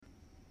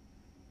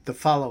The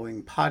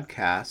following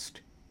podcast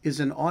is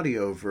an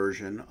audio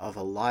version of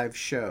a live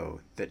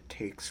show that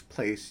takes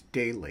place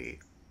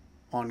daily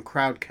on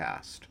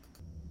Crowdcast.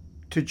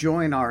 To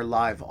join our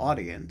live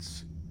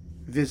audience,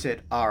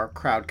 visit our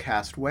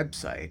Crowdcast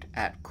website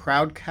at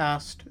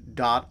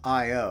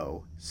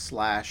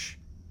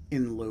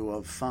crowdcast.io/in lieu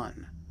of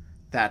fun.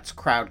 That's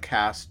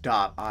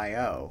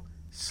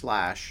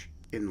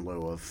crowdcast.io/in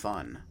lieu of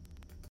fun.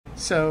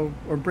 Or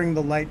bring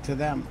the light to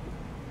them.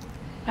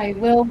 I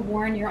will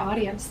warn your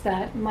audience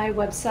that my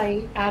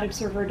website,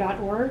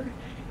 adobserver.org,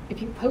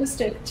 if you post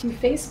it to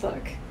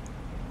Facebook,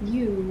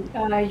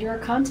 your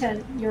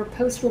content, your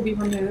post will be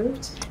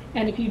removed.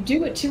 And if you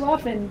do it too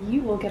often,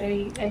 you will get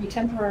a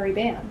temporary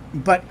ban.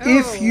 But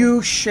if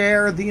you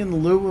share the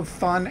In Lieu of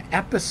Fun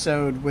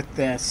episode with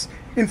this,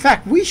 in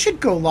fact, we should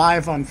go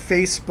live on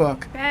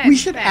Facebook. We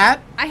should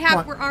add.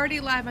 We're already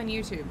live on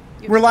YouTube.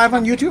 We're live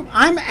on YouTube.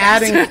 I'm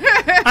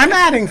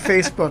adding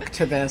Facebook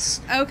to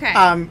this. Okay.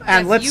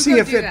 And let's see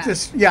if it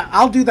just. Yeah,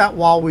 I'll do that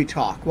while we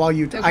talk.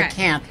 Okay. I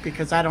can't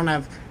because I'm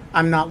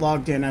not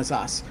logged in as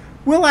us.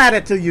 We'll add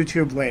it to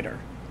YouTube later,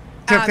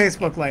 to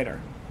Facebook later.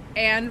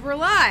 And we're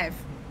live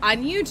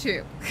on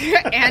YouTube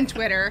and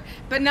Twitter,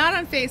 but not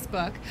on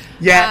Facebook.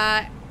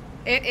 Yeah.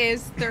 It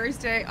is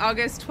Thursday,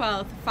 August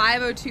 12th,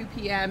 5:02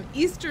 p.m.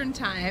 Eastern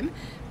Time.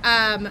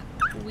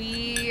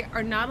 We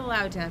are not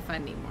allowed to have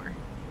fun anymore,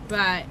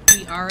 but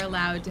we are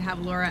allowed to have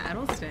Laura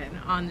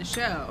Edelson on the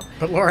show.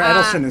 But Laura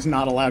Edelson is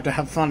not allowed to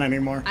have fun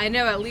anymore. I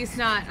know, at least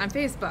not on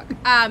Facebook.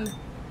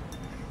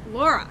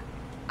 Laura,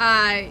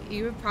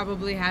 you have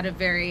probably had a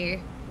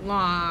very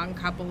long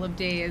couple of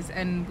days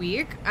and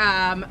week.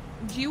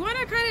 Do you want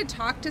to kind of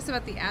talk to us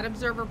about the Ad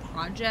Observer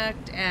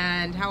project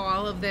and how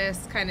all of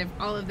this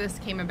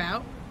came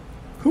about?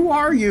 Who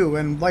are you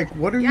and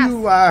what are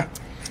you?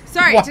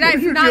 Sorry, did I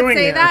not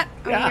say here? that?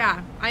 Yeah. Oh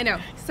yeah, I know.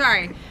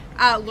 Sorry.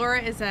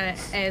 Laura is a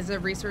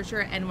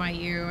researcher at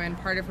NYU, and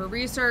part of her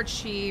research,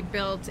 she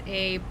built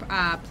a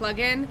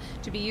plugin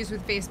to be used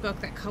with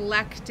Facebook that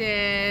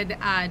collected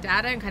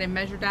data and kind of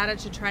measured data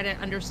to try to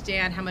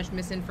understand how much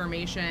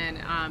misinformation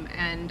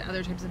and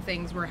other types of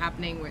things were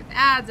happening with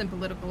ads and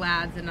political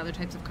ads and other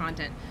types of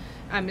content.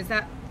 Is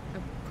that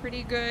a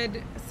pretty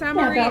good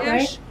summary-ish? Yeah, about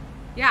right.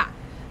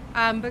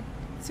 Yeah. But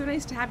so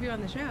nice to have you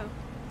on the show.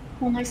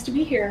 Well, nice to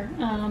be here.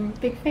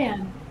 Big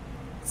fan.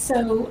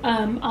 So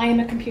I am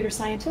a computer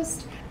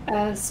scientist.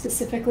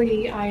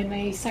 Specifically, I am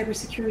a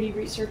cybersecurity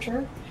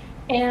researcher.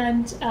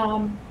 And,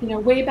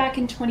 way back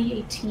in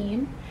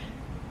 2018,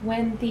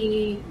 when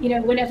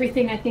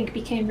everything, I think,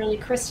 became really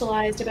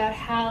crystallized about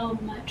how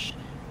much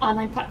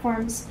online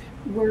platforms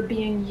were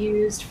being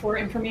used for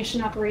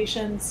information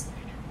operations,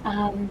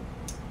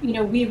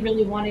 we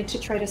really wanted to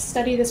try to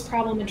study this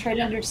problem and try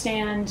to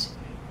understand,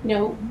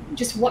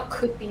 just what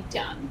could be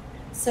done.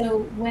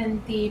 So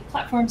when the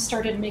platforms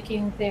started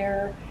making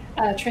their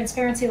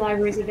transparency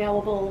libraries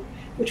available,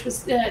 which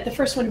was the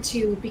first one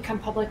to become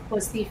public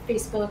was the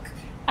Facebook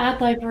ad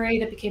library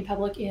that became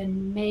public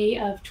in May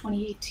of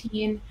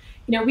 2018.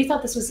 We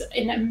thought this was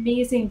an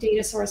amazing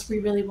data source. We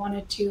really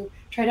wanted to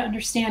try to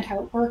understand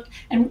how it worked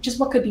and just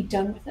what could be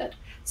done with it.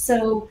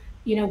 So,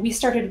 we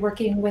started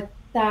working with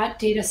that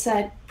data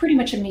set pretty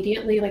much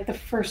immediately, like the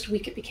first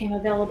week it became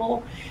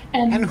available.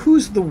 And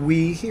who's the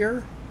we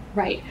here?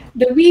 Right.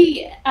 The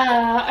we,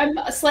 I'm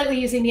slightly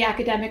using the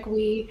academic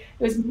we.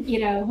 It was,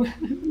 me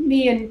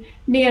and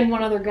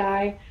one other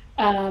guy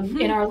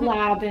in our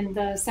lab in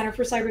the Center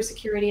for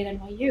Cybersecurity at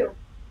NYU.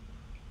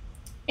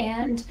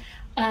 And,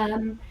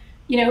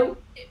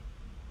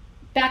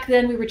 back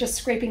then we were just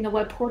scraping the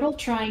web portal,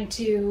 trying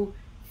to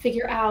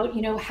figure out,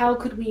 how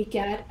could we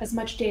get as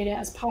much data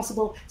as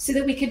possible so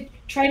that we could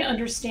try to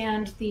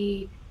understand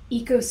the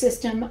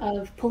ecosystem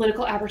of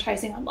political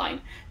advertising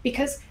online.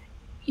 Because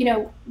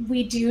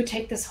we do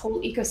take this whole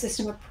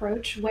ecosystem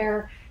approach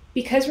where,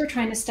 because we're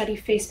trying to study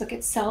Facebook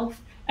itself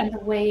and the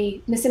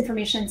way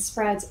misinformation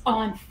spreads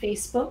on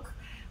Facebook,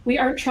 we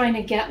aren't trying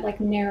to get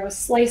narrow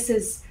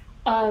slices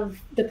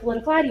of the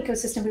political ad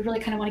ecosystem. We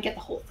really kind of want to get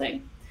the whole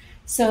thing.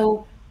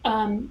 So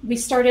we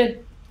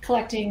started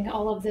collecting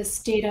all of this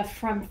data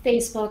from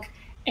Facebook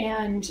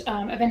and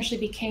eventually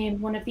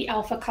became one of the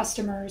alpha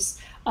customers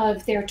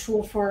of their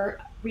tool for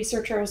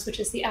researchers, which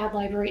is the Ad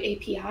Library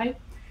API,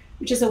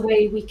 which is a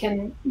way we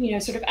can,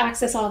 sort of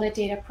access all that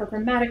data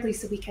programmatically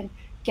so we can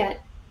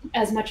get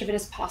as much of it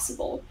as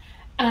possible.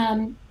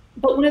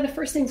 But one of the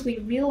first things we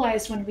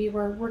realized when we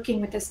were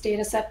working with this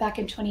data set back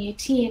in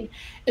 2018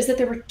 is that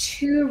there were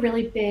two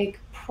really big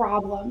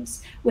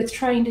problems with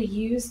trying to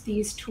use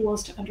these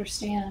tools to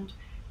understand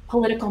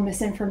political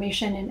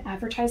misinformation in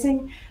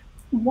advertising.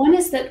 One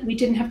is that we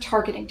didn't have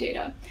targeting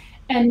data.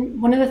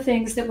 And one of the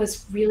things that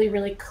was really,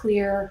 really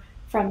clear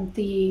from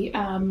the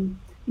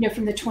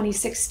from the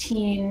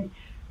 2016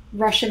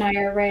 Russian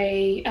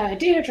IRA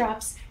data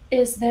drops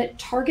is that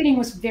targeting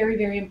was very,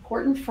 very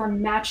important for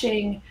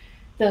matching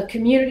the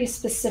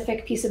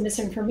community-specific piece of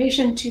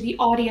misinformation to the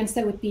audience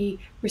that would be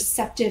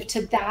receptive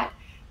to that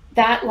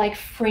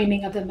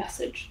framing of the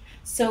message.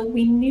 So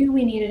we knew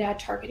we needed ad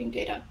targeting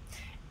data.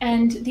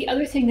 And the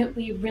other thing that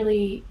we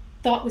really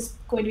thought was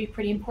going to be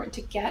pretty important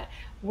to get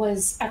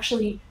was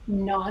actually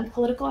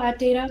non-political ad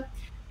data.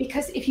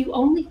 Because if you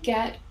only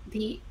get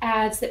the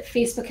ads that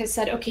Facebook has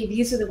said, okay,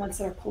 these are the ones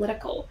that are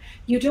political,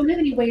 you don't have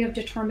any way of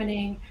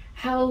determining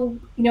how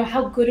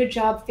good a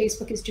job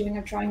Facebook is doing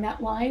of drawing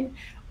that line,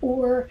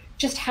 or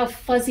just how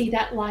fuzzy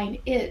that line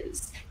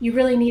is. You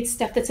really need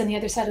stuff that's on the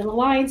other side of the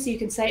line so you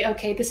can say,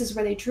 okay, this is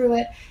where they drew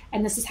it,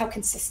 and this is how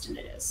consistent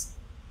it is.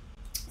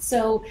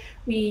 So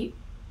we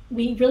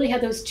really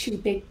had those two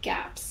big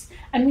gaps.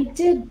 And we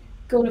did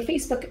go to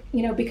Facebook,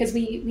 because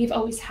we've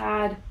always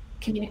had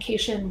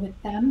communication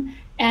with them,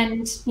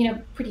 and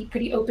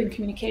pretty open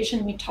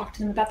communication. We talked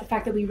to them about the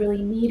fact that we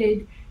really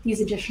needed these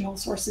additional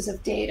sources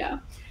of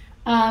data.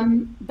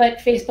 But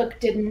Facebook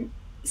didn't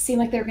seem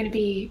like they were going to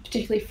be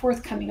particularly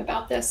forthcoming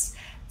about this.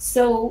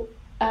 So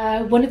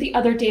one of the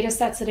other data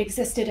sets that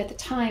existed at the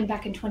time,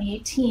 back in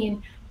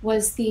 2018,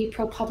 was the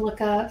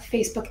ProPublica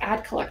Facebook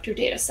ad collector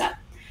data set.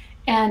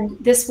 And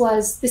this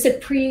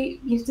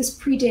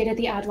predated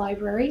the ad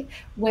library,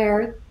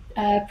 where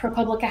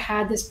ProPublica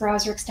had this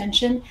browser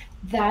extension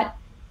that,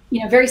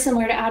 very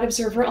similar to Ad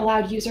Observer,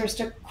 allowed users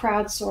to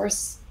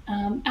crowdsource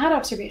ad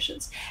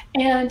observations.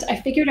 And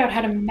I figured out how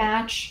to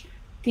match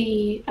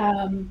the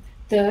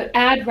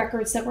ad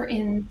records that were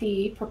in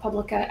the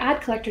ProPublica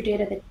ad collector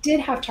data that did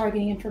have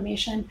targeting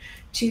information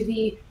to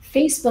the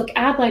Facebook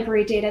ad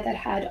library data that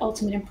had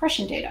ultimate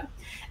impression data.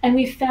 And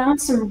we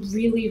found some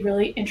really,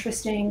 really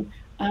interesting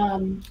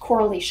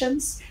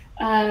correlations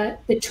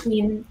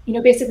between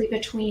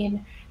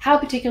how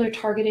particular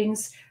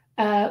targetings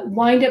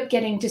wind up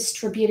getting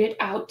distributed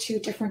out to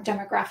different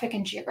demographic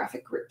and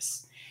geographic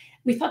groups.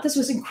 We thought this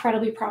was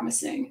incredibly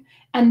promising.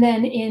 And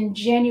then in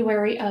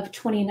January of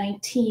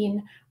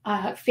 2019,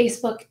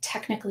 Facebook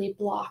technically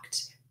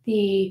blocked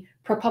the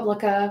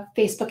ProPublica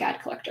Facebook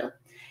ad collector.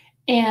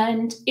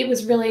 And it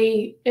was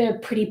really a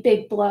pretty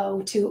big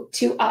blow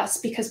to us,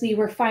 because we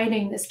were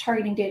finding this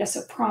targeting data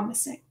so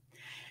promising.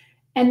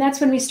 And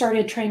that's when we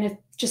started trying to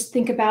just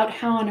think about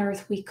how on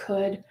earth we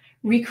could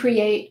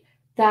recreate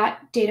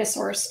that data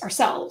source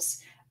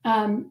ourselves.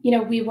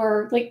 We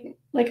were like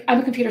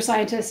I'm a computer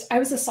scientist. I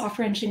was a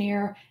software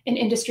engineer in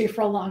industry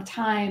for a long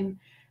time.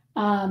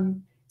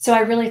 So I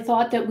really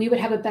thought that we would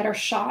have a better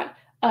shot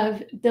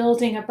of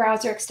building a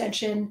browser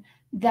extension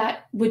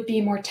that would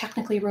be more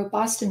technically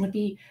robust and would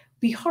be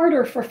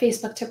harder for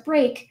Facebook to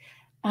break.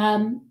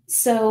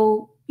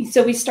 So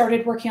we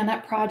started working on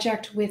that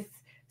project with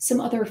some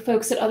other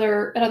folks at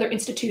other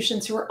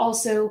institutions who are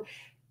also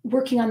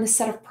working on this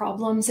set of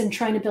problems and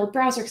trying to build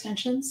browser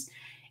extensions.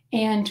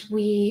 And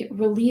we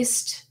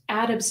released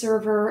Ad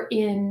Observer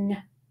in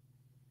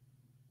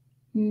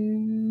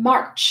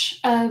March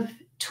of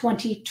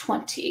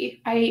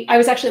 2020. I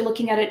was actually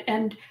looking at it,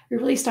 and we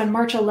released on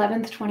March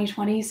 11th,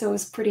 2020. So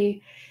the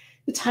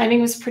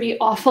timing was pretty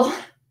awful.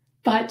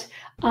 But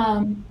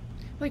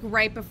like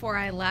right before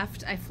I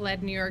left, I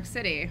fled New York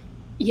City.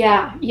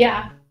 Yeah.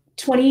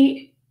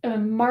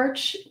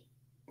 March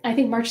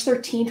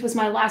 13th was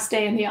my last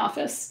day in the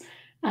office.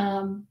 We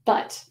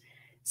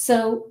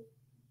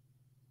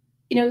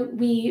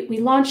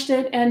launched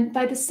it, and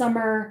by the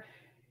summer,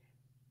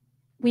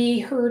 we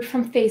heard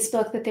from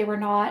Facebook that they were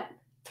not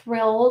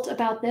thrilled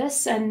about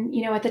this. And,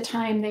 at the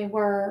time they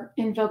were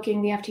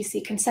invoking the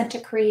FTC consent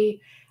decree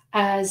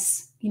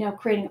as,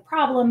 creating a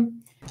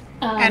problem.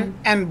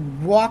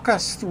 And walk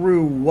us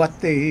through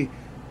what they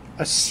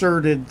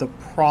asserted the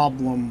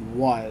problem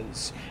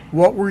was.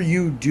 What were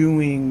you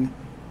doing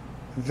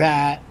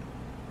that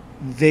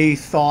they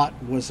thought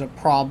was a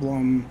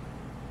problem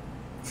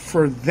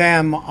for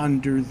them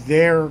under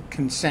their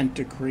consent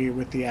decree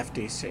with the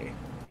FTC?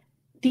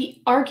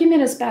 The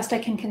argument, as best I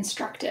can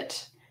construct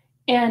it,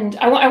 and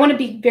I want to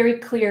be very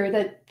clear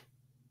that,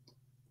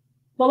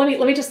 well, let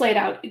me just lay it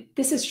out.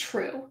 This is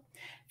true.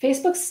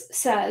 Facebook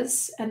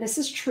says, and this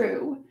is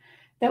true,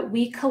 that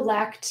we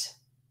collect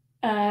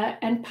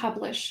and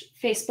publish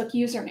Facebook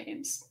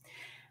usernames.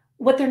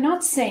 What they're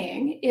not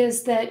saying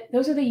is that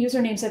those are the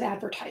usernames of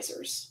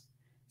advertisers.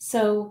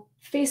 So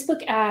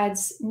Facebook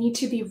ads need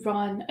to be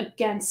run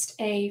against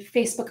a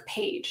Facebook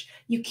page.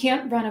 You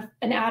can't run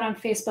an ad on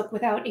Facebook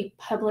without a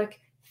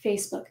public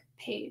Facebook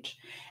page.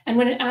 And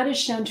when an ad is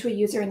shown to a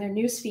user in their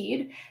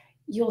newsfeed,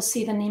 you'll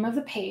see the name of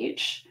the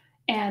page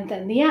and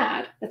then the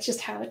ad. That's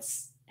just how it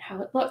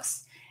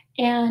looks.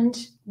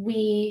 And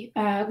we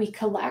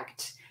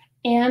collect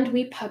and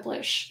we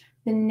publish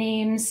the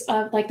names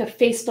of, like, the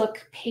Facebook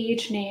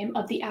page name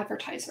of the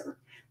advertiser.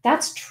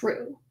 That's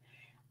true.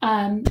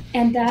 And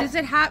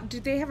that do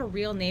they have a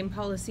real name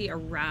policy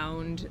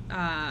around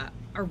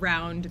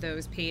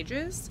those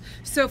pages?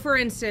 So for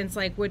instance,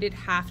 like, could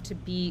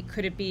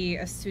it be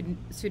a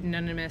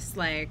pseudonymous,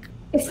 like,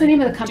 it's the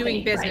name of the company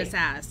doing business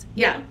right? as?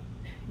 Yeah.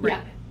 Right.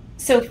 Yeah.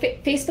 So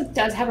Facebook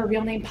does have a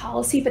real name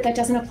policy, but that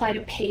doesn't apply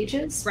to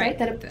pages, right?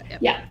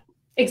 Yeah,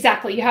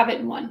 exactly. You have it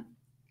in one.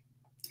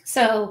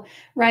 So,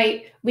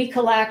 right, we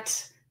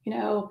collect,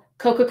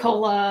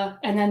 Coca-Cola,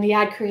 and then the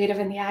ad creative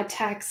and the ad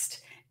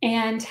text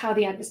and how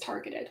the ad was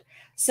targeted.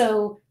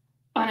 So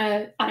on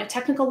a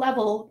technical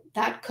level,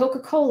 that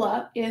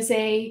Coca-Cola is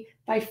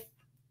by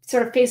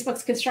sort of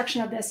Facebook's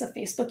construction of this, a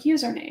Facebook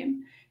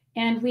username.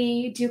 And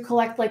we do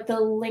collect like the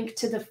link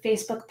to the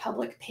Facebook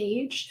public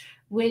page,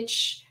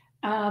 which,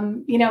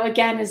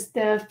 again, is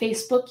the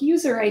Facebook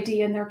user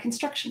ID in their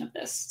construction of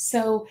this.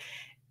 So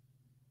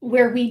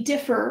where we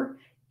differ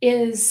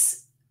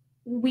is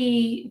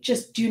we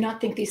just do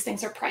not think these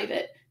things are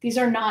private. These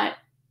are not,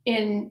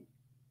 in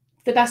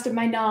the best of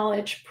my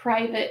knowledge,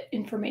 private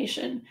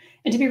information.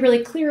 And to be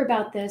really clear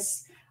about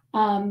this,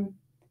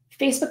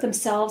 Facebook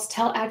themselves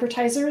tell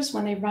advertisers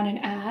when they run an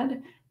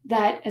ad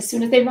that as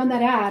soon as they run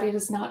that ad, it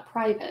is not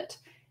private.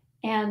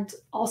 And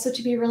also,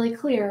 to be really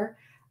clear,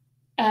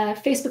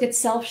 Facebook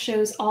itself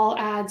shows all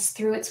ads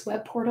through its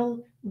web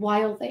portal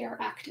while they are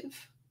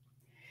active.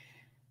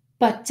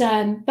 But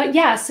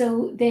yeah,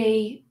 so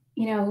they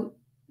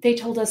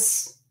told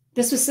us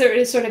this was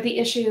sort of the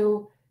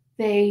issue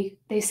they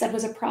said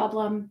was a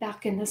problem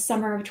back in the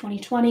summer of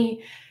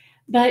 2020.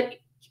 But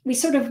we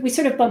sort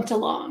of bumped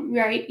along,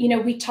 right?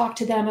 We talked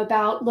to them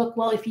about, look,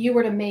 well, if you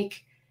were to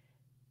make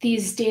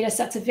these data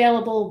sets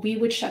available, we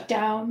would shut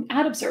down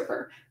Ad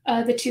Observer.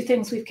 The two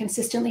things we've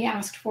consistently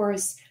asked for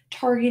is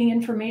targeting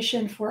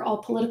information for all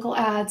political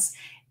ads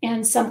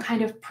and some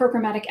kind of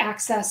programmatic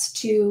access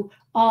to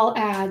all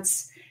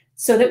ads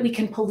so that we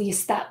can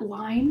police that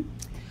line.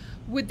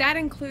 Would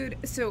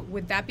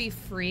that be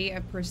free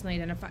of personally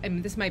identified? I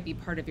mean, this might be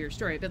part of your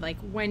story, but like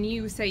when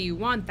you say you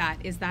want that,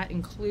 is that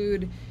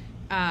include,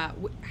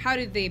 how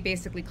did they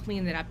basically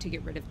clean that up to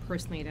get rid of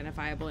personally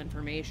identifiable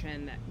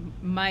information that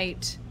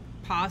might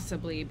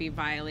possibly be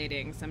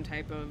violating some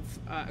type of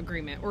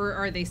agreement? Or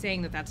are they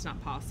saying that that's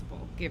not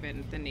possible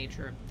given the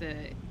nature of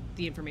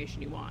the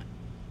information you want?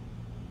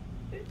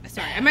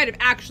 Sorry, I might have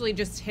actually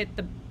just hit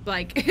the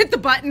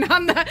button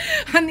on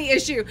the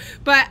issue,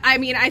 but I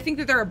mean, I think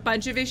that there are a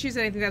bunch of issues,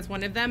 and I think that's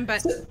one of them.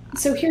 But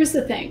so here's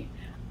the thing: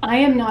 I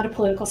am not a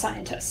political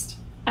scientist.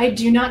 I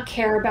do not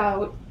care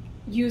about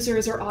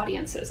users or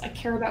audiences. I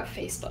care about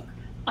Facebook.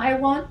 I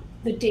want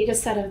the data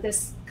set of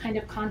this kind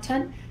of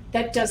content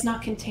that does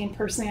not contain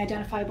personally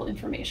identifiable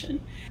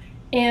information.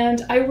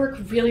 And I work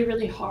really,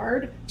 really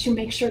hard to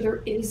make sure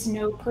there is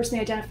no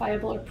personally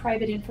identifiable or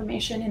private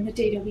information in the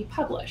data we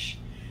publish.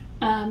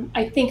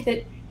 I think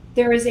that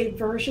there is a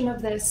version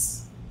of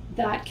this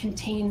that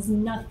contains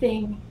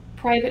nothing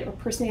private or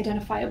personally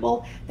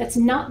identifiable that's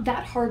not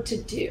that hard to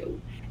do.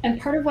 And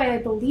part of why I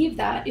believe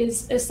that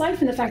is, aside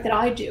from the fact that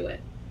I do it,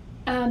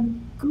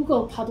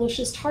 Google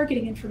publishes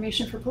targeting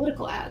information for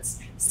political ads.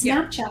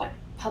 Snapchat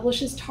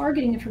publishes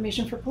targeting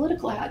information for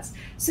political ads.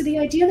 So the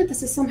idea that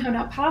this is somehow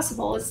not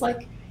possible is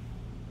like,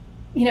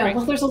 right.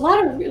 Well, there's a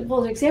lot of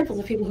examples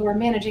of people who are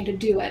managing to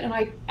do it. And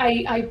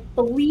I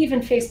believe in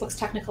Facebook's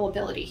technical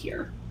ability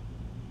here.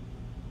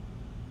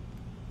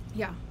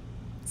 Yeah.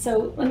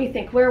 So let me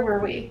think, where were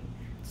we?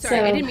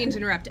 Sorry, I didn't mean to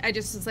interrupt. I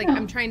just was like,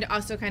 I'm trying to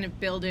also kind of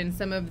build in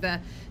some of the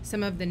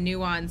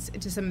nuance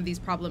to some of these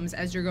problems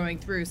as you're going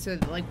through. So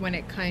that, like,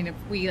 when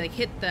we like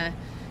hit the,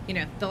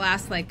 the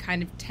last like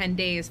kind of 10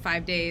 days,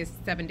 5 days,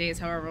 7 days,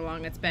 however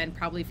long it's been,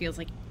 probably feels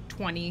like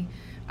 20.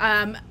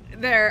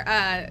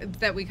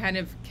 That we kind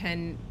of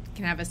can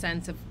have a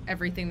sense of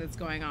everything that's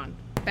going on.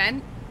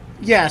 Ben?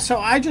 Yeah, so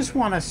I just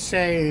want to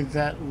say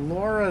that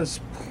Laura's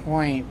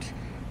point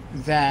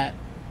that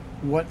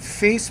what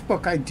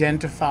Facebook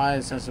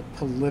identifies as a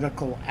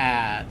political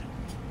ad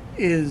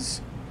is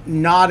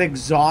not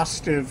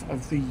exhaustive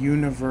of the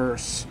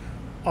universe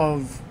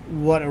of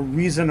what a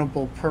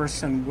reasonable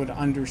person would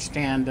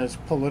understand as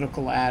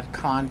political ad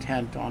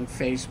content on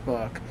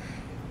Facebook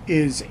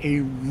is a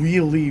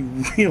really,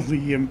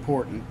 really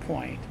important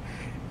point.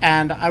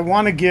 And I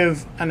want to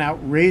give an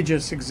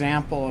outrageous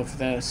example of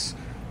this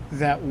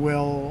that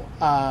will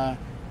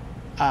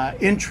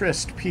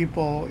interest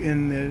people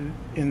in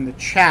the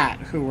chat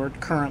who are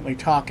currently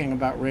talking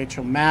about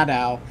Rachel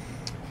Maddow,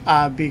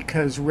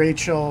 because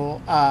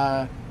Rachel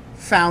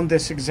found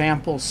this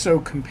example so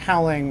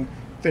compelling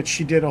that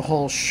she did a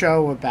whole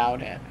show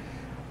about it.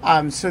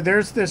 So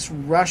there's this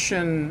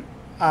Russian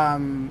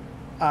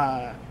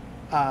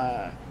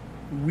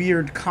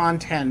weird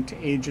content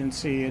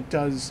agency. It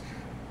does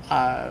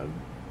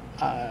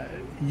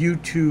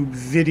YouTube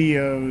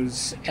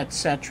videos,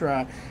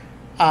 etc.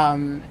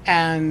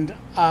 And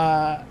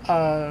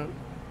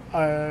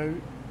a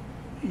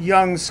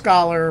young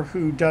scholar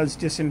who does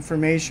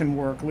disinformation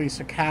work,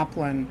 Lisa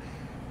Kaplan,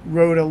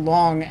 wrote a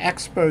long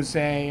expose,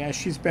 as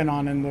she's been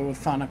on in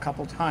Lilithon a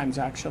couple times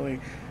actually.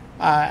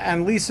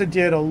 And Lisa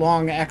did a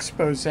long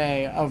expose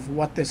of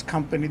what this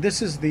company,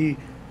 this is the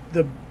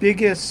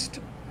biggest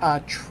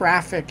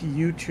traffic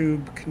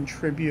YouTube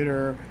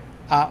contributor,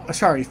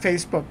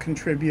 Facebook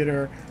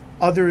contributor,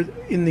 other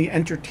in the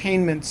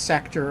entertainment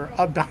sector,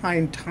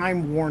 behind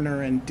Time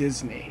Warner and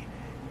Disney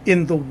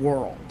in the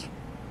world.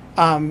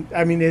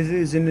 I mean, it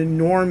is an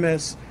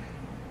enormous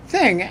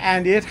thing,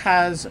 and it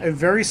has a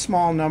very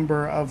small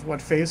number of what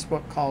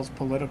Facebook calls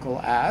political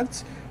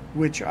ads,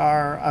 which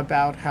are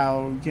about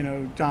how,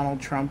 Donald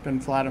Trump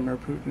and Vladimir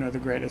Putin are the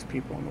greatest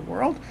people in the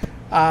world.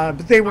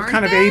 But they were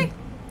Aren't they?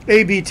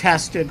 A/B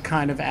tested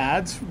kind of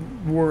ads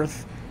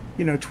worth,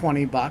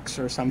 $20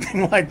 or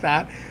something like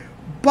that.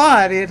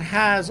 But it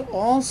has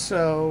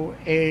also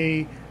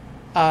a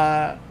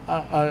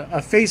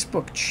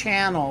Facebook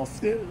channel.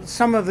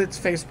 Some of its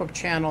Facebook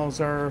channels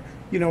are,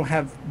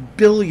 have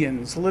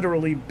billions,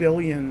 literally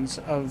billions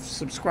of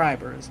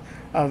subscribers,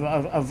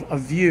 of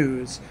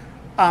views.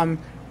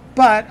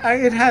 But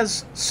it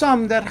has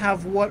some that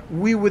have what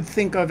we would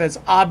think of as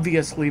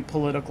obviously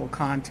political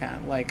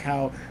content, like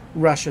how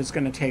Russia's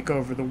going to take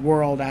over the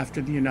world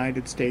after the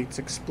United States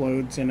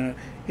explodes in a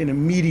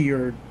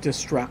meteor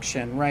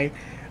destruction, right?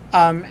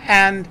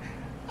 And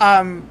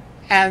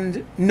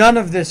none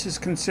of this is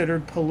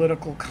considered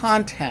political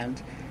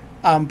content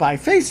by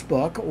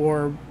Facebook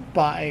or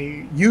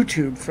by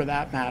YouTube, for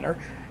that matter.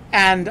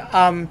 And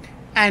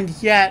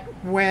yet,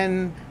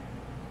 when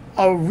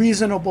a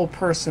reasonable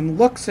person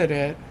looks at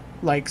it,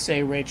 like,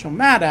 say, Rachel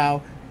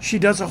Maddow, she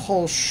does a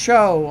whole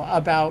show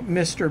about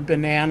Mr.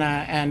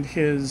 Banana and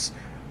his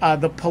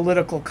the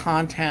political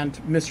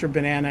content. Mr.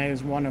 Banana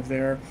is one of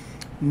their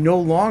no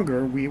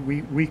longer.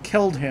 We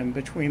killed him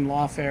between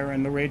Lawfare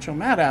and the Rachel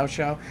Maddow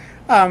show.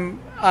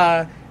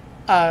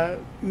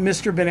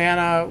 Mr.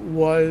 Banana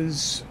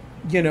was,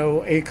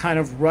 a kind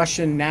of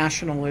Russian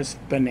nationalist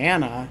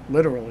banana,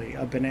 literally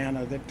a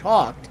banana that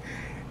talked.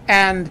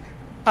 And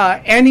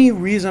any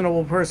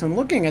reasonable person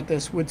looking at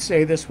this would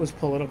say this was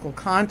political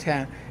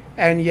content,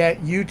 and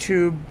yet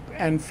YouTube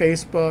and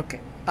Facebook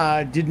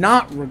did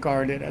not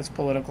regard it as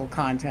political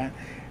content,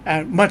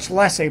 much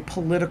less a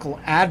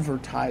political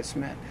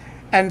advertisement.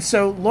 And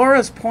so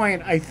Laura's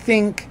point, I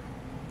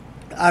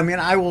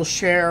will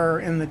share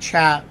in the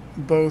chat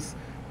both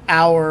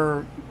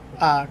our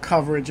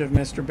coverage of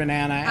Mr.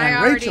 Banana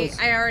and Rachel's.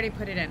 I already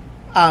put it in.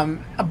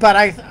 But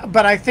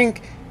I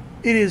think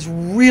it is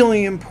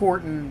really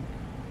important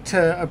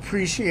to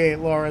appreciate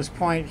Laura's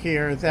point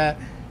here that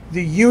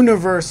the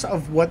universe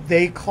of what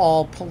they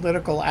call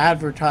political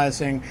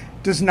advertising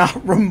does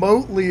not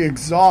remotely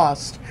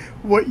exhaust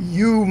what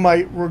you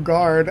might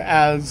regard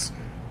as,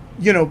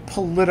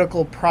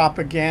 political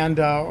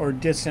propaganda or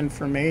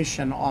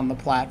disinformation on the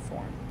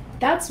platform.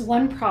 That's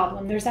one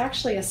problem. There's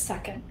actually a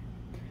second.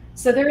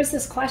 So there is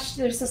this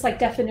question, there's this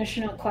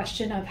definitional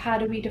question of how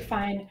do we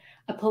define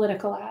a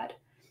political ad?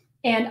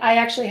 And I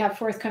actually have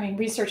forthcoming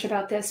research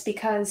about this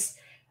because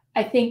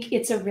I think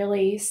it's a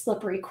really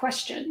slippery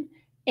question.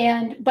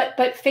 But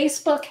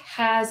Facebook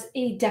has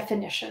a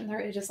definition.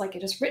 It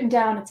is written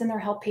down, it's in their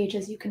help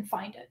pages, you can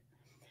find it.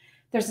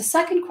 There's a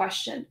second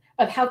question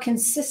of how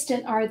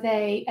consistent are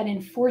they at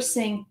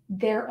enforcing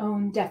their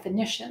own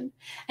definition?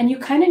 And you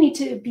kind of need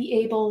to be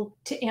able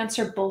to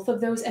answer both of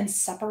those and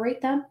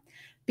separate them,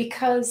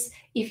 because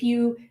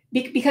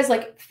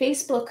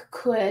Facebook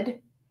could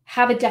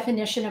have a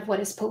definition of what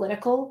is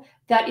political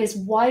that is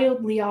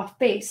wildly off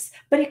base,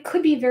 but it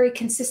could be very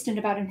consistent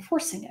about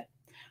enforcing it.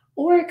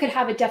 Or it could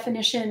have a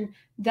definition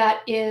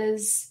that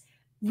is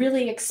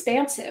really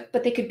expansive,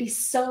 but they could be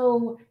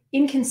so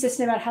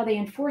inconsistent about how they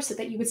enforce it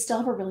that you would still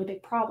have a really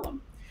big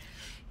problem.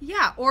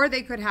 Yeah, or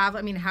they could have,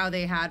 how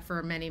they had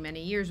for many,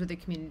 many years with the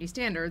community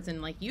standards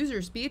and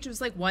user speech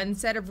was one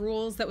set of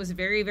rules that was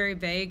very, very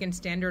vague and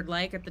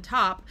standard-like at the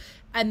top,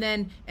 and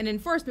then an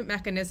enforcement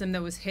mechanism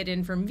that was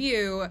hidden from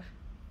view,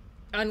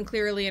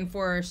 unclearly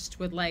enforced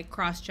with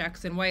cross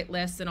checks and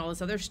whitelists and all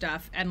this other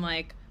stuff, and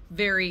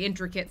very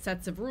intricate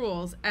sets of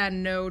rules,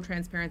 and no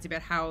transparency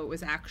about how it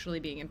was actually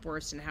being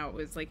enforced and how it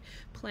was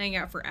playing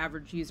out for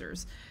average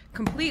users.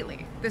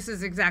 Completely. This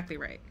is exactly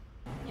right.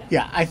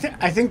 Yeah, I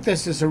think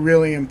this is a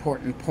really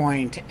important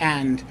point,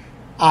 and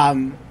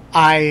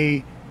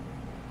I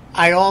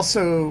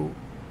also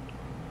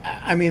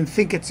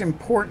think it's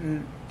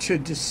important to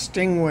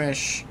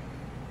distinguish,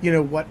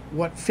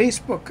 what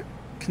Facebook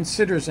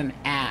considers an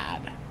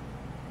ad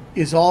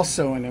is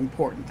also an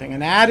important thing.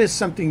 An ad is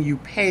something you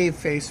pay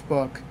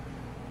Facebook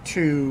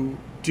to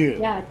do.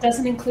 Yeah, it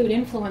doesn't include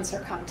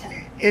influencer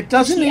content. It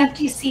doesn't. The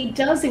FTC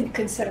doesn't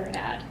consider an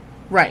ad.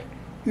 Right.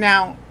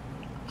 Now,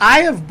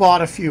 I have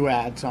bought a few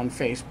ads on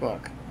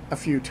Facebook a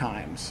few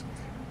times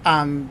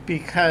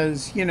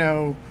because,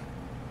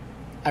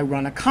 I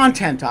run a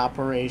content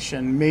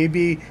operation.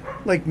 Maybe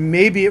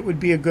it would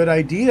be a good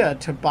idea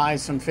to buy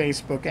some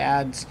Facebook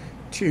ads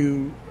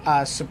to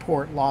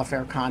support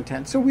Lawfare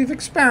content. So we've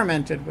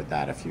experimented with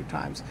that a few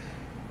times.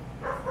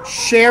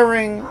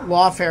 Sharing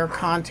Lawfare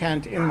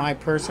content in my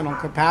personal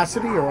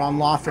capacity or on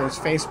Lawfare's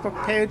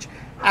Facebook page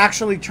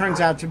actually turns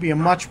out to be a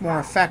much more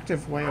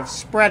effective way of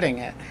spreading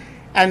it.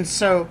 And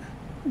so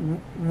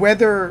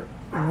whether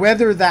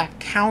that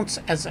counts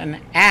as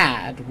an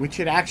ad, which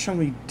it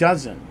actually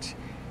doesn't,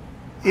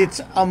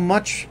 it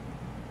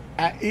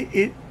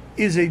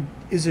is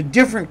a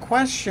different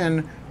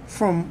question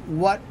from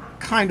what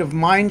kind of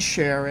mind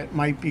share it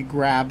might be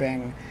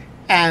grabbing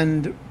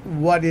and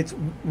what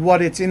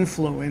its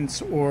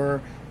influence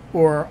or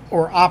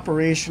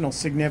operational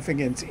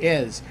significance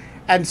is.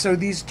 And so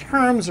these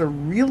terms are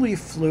really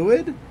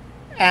fluid,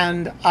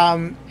 and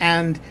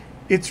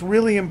it's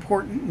really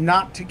important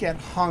not to get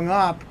hung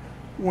up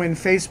when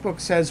Facebook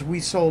says we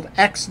sold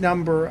X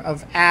number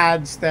of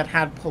ads that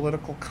had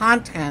political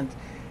content,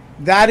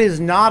 that is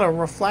not a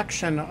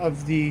reflection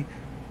of the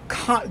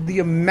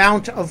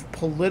amount of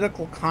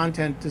political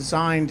content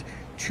designed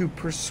to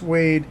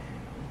persuade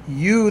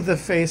you, the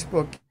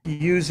Facebook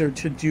user,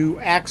 to do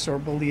X or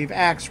believe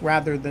X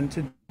rather than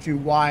to do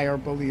Y or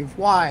believe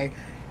Y.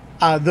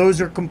 Those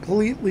are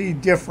completely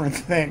different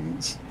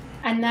things.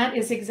 And that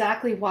is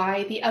exactly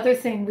why the other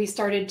thing we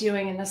started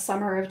doing in the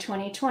summer of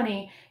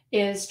 2020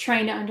 is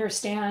trying to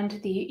understand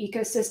the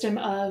ecosystem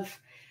of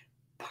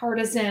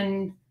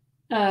partisan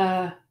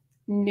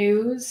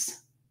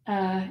news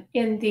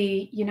in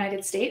the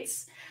United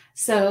States.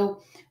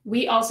 So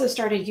we also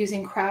started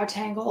using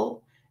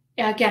CrowdTangle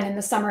again in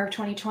the summer of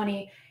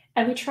 2020,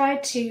 and we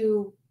tried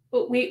to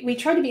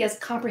be as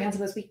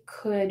comprehensive as we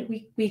could.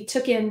 We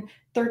took in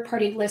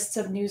third-party lists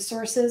of news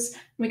sources.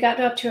 We got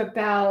up to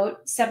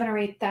about 7,000 or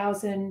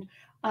 8,000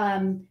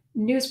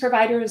 news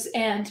providers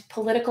and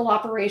political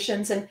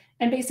operations, and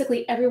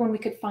basically everyone we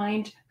could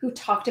find who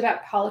talked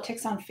about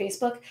politics on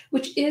Facebook,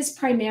 which is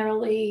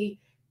primarily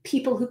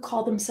people who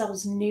call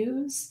themselves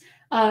news,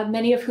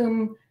 many of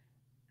whom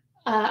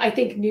I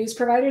think news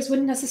providers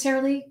wouldn't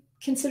necessarily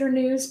consider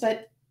news,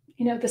 but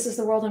this is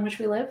the world in which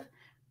we live.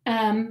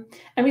 And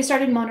we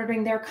started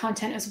monitoring their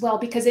content as well,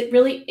 because it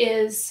really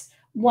is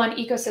one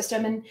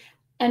ecosystem.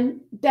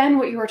 And Ben,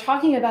 what you were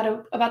talking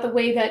about the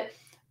way that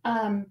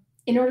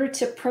in order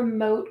to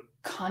promote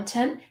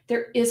content,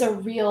 there is a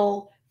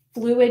real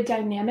fluid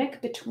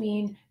dynamic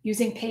between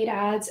using paid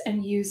ads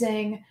and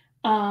using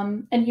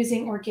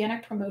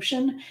organic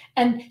promotion.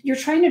 And you're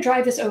trying to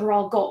drive this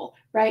overall goal,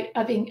 right,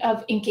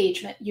 of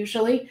engagement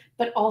usually,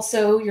 but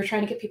also you're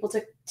trying to get people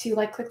to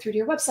like click through to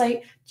your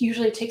website,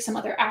 usually take some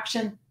other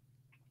action.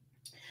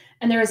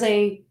 And there is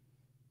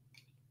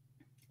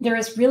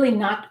really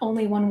not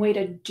only one way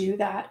to do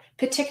that,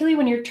 particularly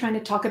when you're trying to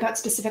talk about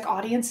specific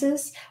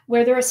audiences,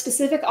 where there are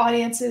specific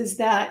audiences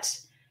that,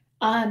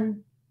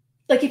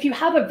 like if you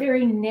have a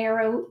very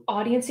narrow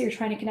audience that you're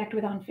trying to connect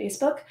with on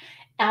Facebook,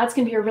 ads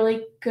can be a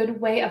really good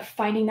way of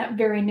finding that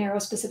very narrow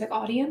specific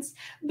audience.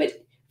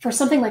 But for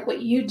something like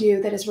what you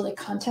do that is really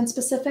content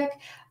specific,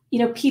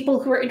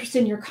 people who are interested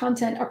in your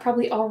content are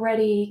probably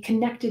already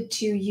connected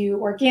to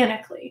you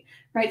organically,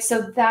 right?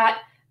 So that's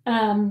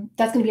going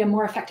to be a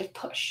more effective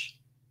push.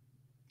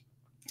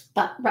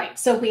 But right,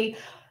 so we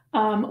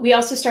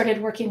also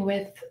started working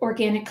with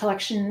Organic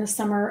Collection in the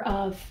summer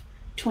of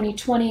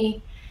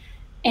 2020,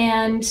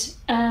 and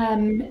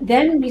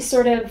then we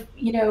sort of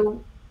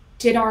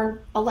did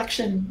our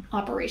election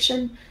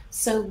operation.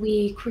 So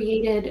we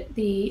created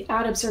the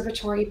Ad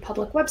Observatory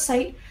public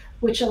website,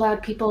 which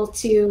allowed people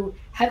to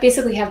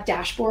basically have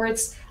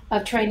dashboards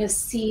of trying to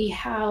see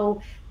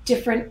how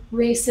different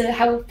races,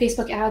 how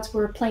Facebook ads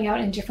were playing out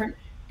in different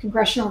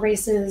congressional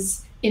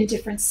races in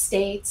different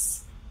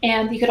states.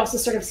 And you could also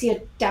sort of see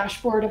a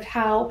dashboard of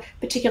how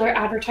particular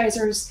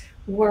advertisers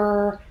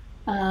were,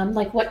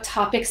 like what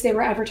topics they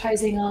were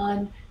advertising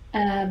on,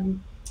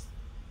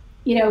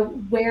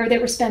 where they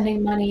were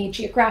spending money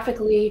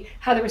geographically,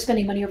 how they were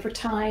spending money over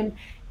time.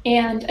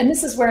 And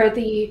this is where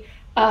the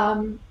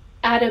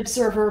Ad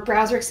Observer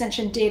browser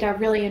extension data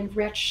really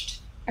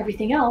enriched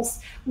everything else.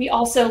 We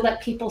also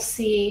let people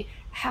see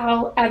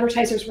how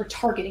advertisers were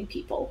targeting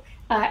people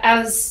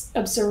as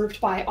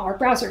observed by our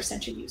browser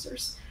extension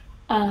users.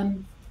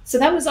 So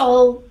that was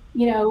all,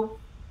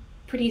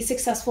 pretty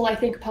successful, I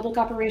think, public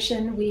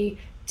operation. We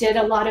did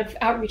a lot of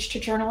outreach to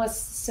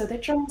journalists so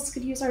that journalists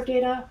could use our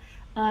data.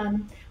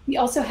 We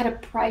also had a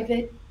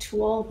private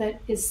tool that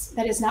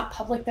is not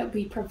public that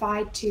we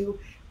provide to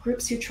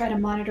groups who try to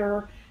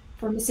monitor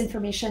for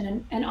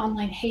misinformation and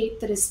online hate,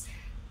 that is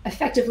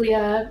effectively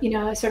a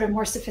sort of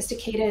more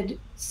sophisticated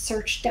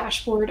search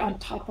dashboard on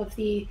top of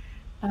the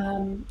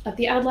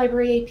Ad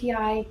Library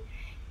API.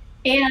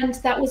 And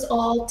that was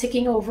all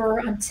ticking over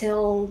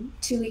until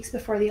 2 weeks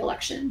before the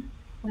election,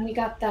 when we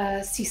got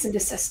the cease and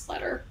desist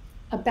letter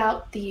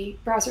about the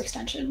browser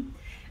extension.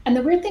 And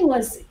the weird thing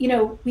was,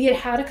 we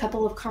had a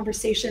couple of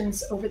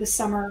conversations over the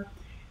summer,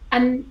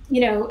 and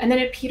then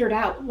it petered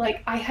out.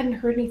 Like, I hadn't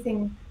heard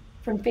anything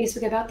from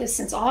Facebook about this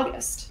since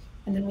August,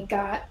 and then we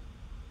got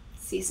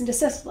cease and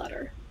desist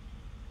letter.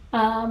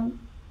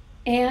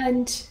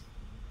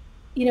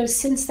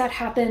 Since that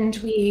happened,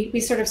 we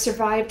sort of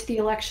survived the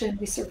election.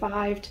 We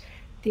survived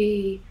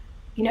the,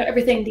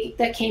 everything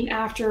that came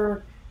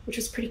after, which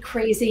was pretty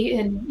crazy,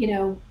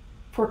 and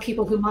for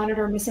people who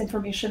monitor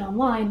misinformation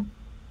online.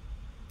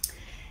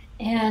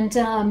 And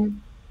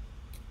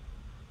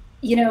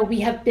we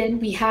have been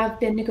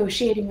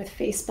negotiating with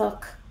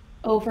Facebook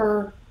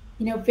over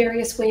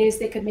various ways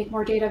they could make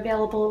more data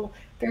available,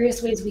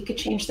 various ways we could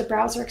change the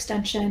browser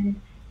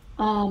extension.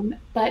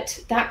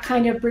 But that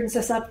kind of brings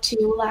us up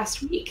to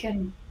last week,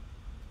 and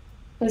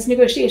those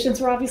negotiations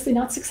were obviously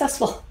not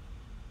successful.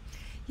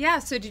 Yeah,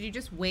 so did you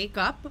just wake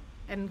up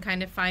and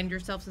kind of find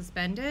yourself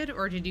suspended,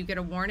 or did you get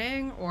a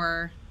warning?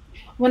 Or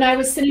when I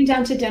was sitting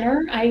down to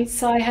dinner, I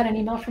saw I had an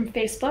email from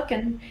Facebook,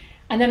 and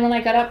then when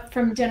I got up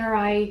from dinner,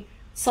 I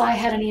saw I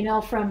had an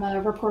email from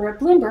a reporter at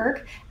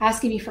Bloomberg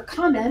asking me for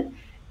comment.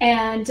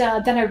 And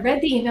then I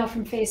read the email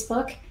from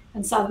Facebook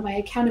and saw that my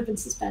account had been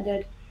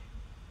suspended.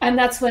 And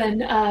that's when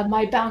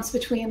my bounce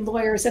between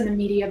lawyers and the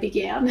media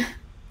began.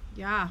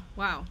 Yeah,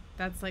 wow.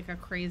 That's like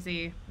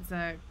it's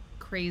a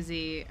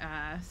crazy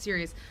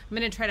series. I'm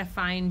going to try to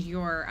find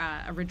your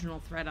original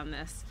thread on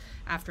this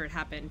after it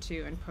happened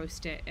too, and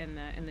post it in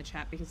the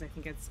chat, because I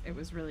think it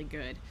was really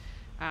good,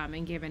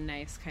 and gave a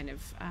nice kind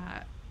of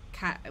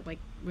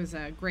was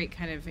a great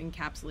kind of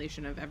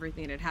encapsulation of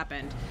everything that had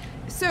happened.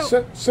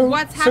 So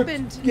what's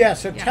happened?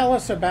 Tell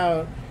us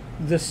about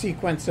the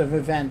sequence of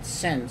events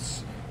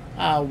since.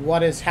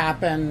 What has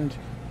happened?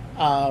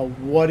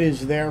 What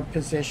is their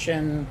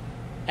position?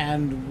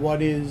 And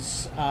what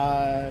is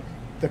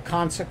the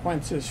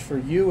consequences for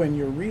you and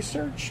your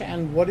research?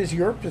 And what is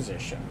your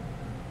position?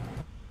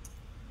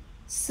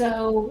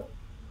 So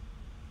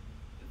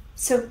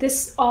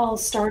this all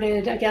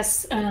started, I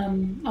guess,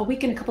 a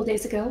week and a couple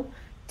days ago.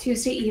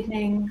 Tuesday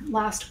evening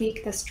last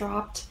week, this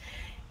dropped.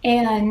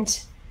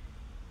 And,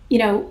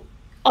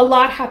 a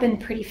lot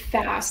happened pretty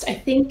fast. I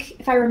think,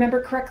 if I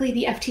remember correctly,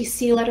 the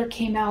FTC letter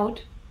came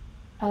out.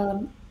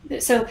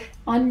 So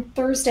on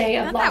Thursday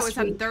of last week.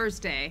 That was on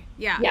Thursday.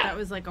 Yeah, that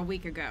was like a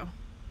week ago.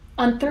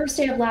 On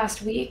Thursday of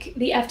last week,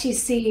 the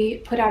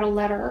FTC put out a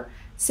letter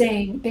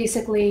saying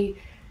basically,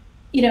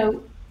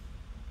 the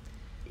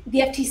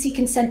FTC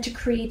consent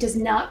decree does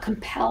not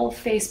compel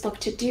Facebook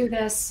to do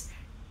this.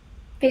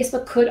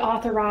 Facebook could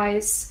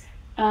authorize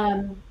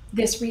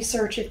this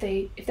research if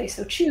they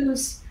so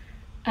choose,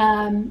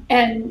 and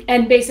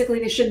basically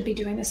they shouldn't be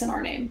doing this in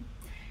our name.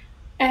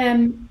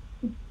 And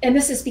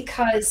this is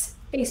because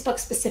Facebook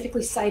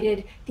specifically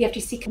cited the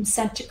FTC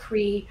consent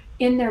decree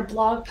in their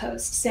blog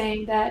post,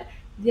 saying that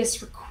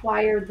this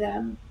required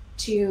them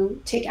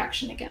to take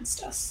action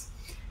against us.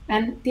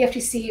 And the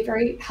FTC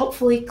very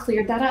helpfully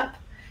cleared that up.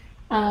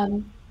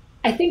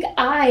 I think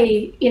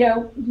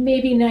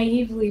maybe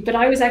naively, but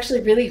I was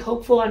actually really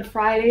hopeful on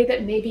Friday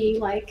that maybe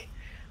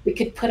we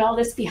could put all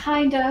this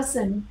behind us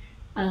and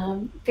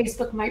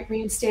Facebook might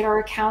reinstate our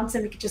accounts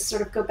and we could just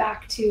sort of go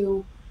back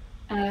to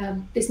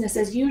business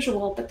as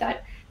usual, but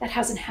that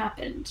hasn't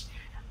happened.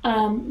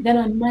 Then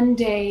on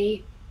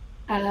Monday,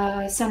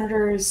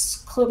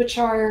 Senators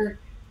Klobuchar,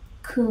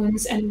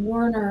 Coons, and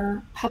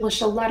Warner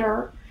published a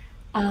letter.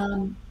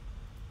 I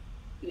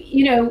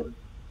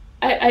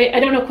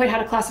don't know quite how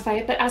to classify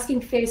it, but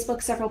asking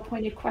Facebook several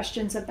pointed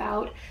questions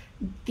about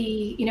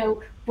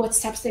what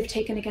steps they've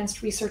taken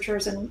against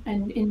researchers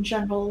and in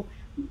general,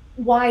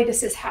 why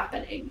this is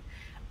happening.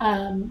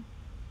 I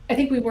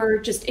think we were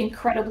just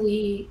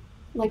incredibly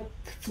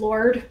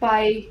floored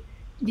by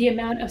the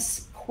amount of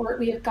support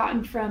we have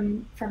gotten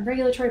from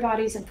regulatory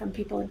bodies and from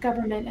people in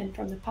government and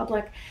from the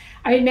public.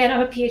 I mean, man,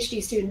 I'm a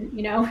PhD student,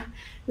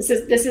 this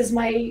is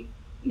my,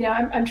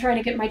 I'm trying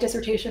to get my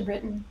dissertation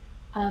written.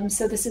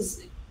 So this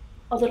is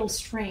a little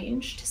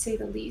strange, to say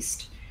the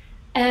least.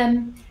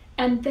 And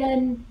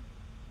then,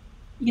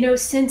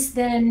 since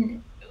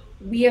then,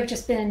 we have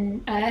just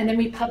been, and then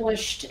we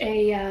published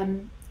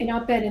an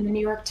op-ed in the New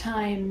York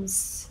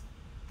Times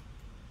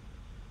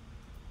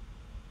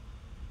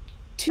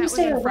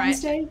Tuesday or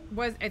Wednesday.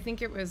 I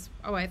think it was,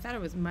 I thought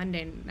it was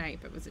Monday night,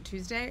 but was it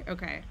Tuesday?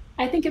 Okay.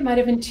 I think it might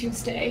have been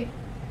Tuesday.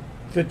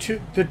 The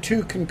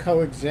two can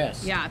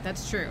coexist. Yeah,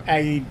 that's true.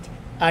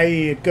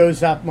 It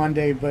goes up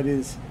Monday, but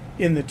is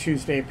in the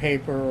Tuesday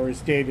paper or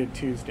is dated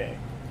Tuesday.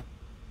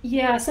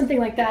 Yeah, something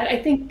like that.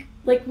 I think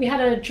we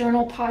had a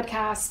journal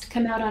podcast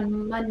come out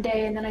on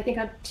Monday, and then I think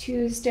on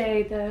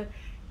Tuesday the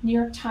New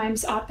York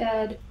Times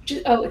op-ed,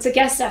 it's a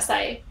guest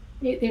essay.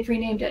 They've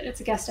renamed it.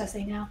 It's a guest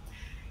essay now.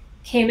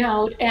 Came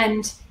out,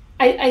 and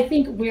I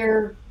think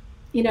we're,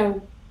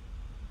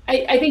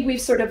 I think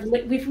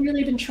we've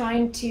really been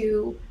trying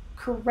to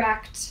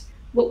correct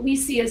what we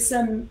see as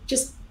some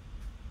just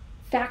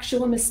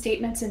factual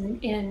misstatements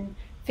in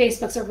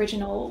Facebook's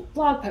original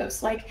blog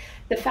post, like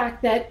the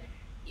fact that,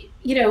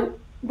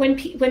 when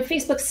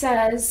Facebook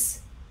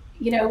says,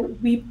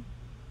 we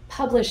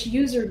publish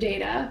user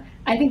data,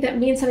 I think that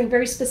means something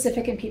very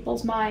specific in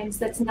people's minds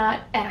that's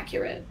not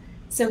accurate.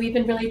 So we've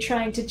been really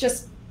trying to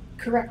just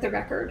correct the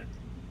record.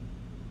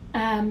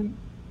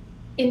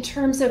 In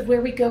terms of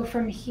where we go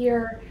from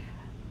here,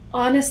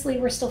 honestly,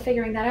 we're still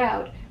figuring that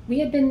out.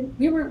 We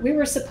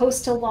were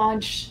supposed to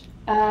launch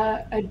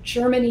a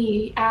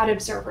Germany ad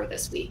observer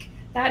this week.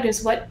 That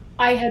is what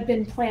I had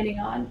been planning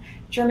on.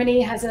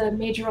 Germany has a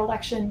major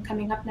election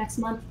coming up next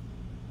month.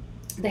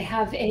 They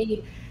have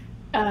a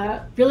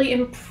really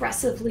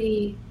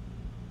impressively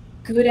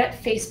good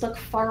at Facebook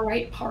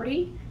far-right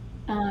party,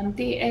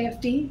 the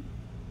AfD,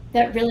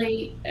 that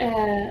really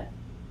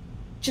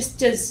just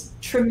does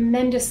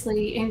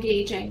tremendously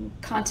engaging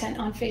content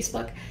on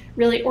Facebook,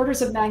 really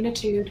orders of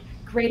magnitude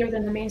greater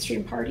than the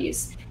mainstream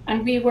parties.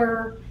 And we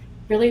were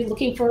really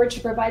looking forward to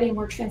providing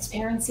more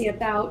transparency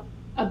about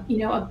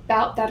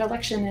that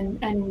election,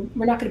 and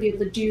we're not going to be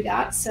able to do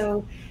that.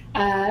 So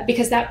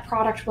because that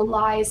product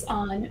relies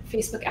on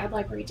Facebook ad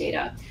library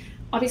data.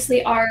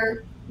 Obviously,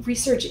 our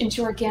research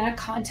into organic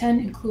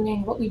content,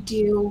 including what we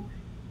do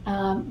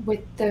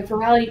with the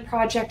Virality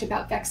Project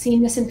about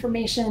vaccine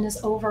misinformation, is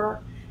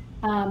over,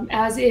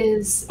 as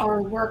is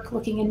our work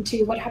looking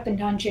into what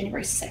happened on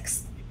January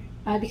 6th,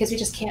 because we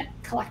just can't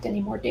collect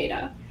any more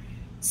data.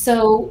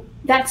 So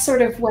that's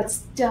sort of what's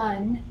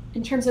done.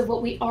 In terms of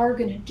what we are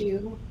going to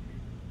do,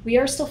 we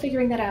are still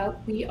figuring that out.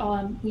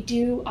 We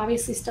do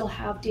obviously still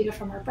have data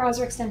from our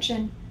browser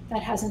extension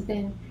that hasn't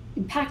been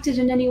impacted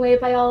in any way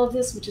by all of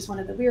this, which is one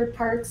of the weird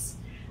parts.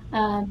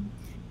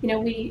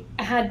 We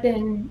had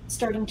been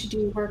starting to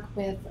do work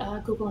with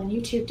Google and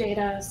YouTube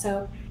data.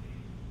 So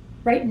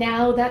right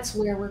now, that's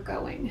where we're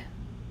going.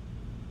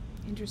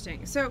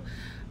 Interesting. So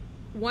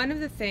one of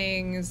the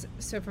things,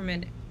 so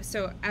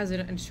as an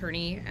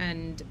attorney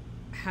and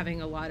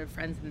having a lot of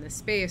friends in this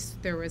space,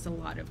 there was a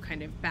lot of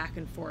kind of back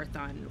and forth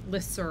on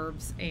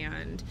listservs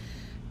and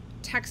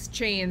text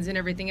chains and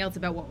everything else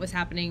about what was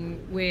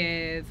happening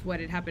with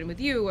what had happened with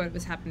you, what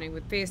was happening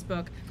with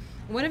Facebook.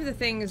 One of the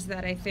things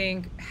that I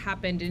think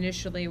happened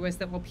initially was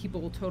that while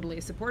people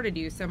totally supported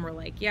you, some were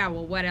like, yeah,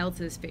 well, what else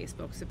is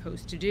Facebook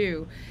supposed to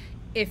do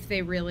if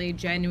they really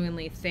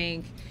genuinely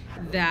think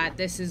that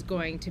this is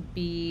going to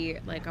be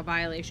like a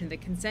violation of the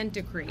consent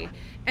decree?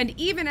 And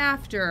even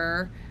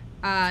after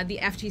the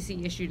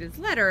FTC issued its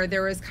letter,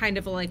 there was kind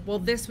of like, well,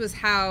 this was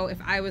how, if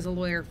I was a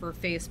lawyer for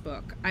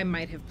Facebook, I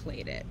might have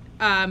played it.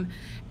 And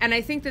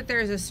I think that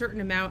there's a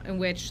certain amount in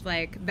which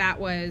like that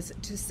was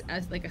just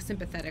like a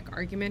sympathetic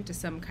argument to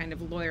some kind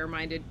of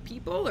lawyer-minded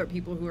people or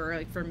people who are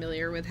like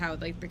familiar with how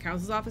like the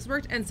counsel's office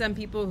worked, and some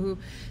people who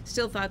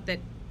still thought that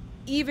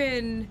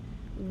even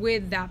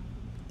with that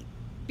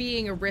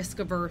being a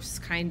risk-averse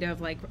kind of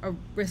like a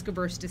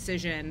risk-averse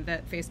decision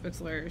that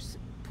Facebook's lawyers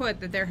put,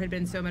 that there had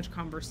been so much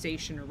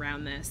conversation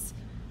around this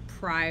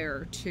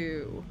prior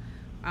to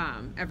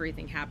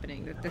everything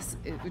happening that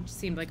it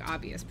seemed like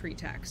obvious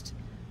pretext.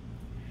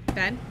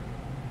 Ben?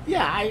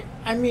 Yeah,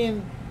 I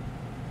mean,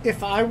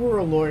 if I were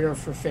a lawyer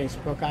for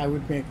Facebook, I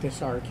would make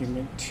this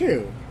argument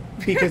too,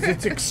 because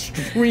it's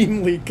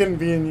extremely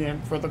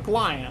convenient for the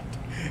client.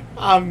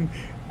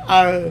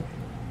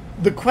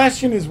 The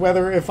question is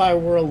whether if I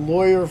were a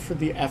lawyer for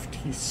the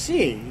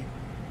FTC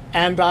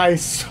and I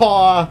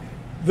saw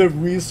the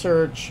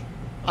research,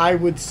 I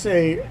would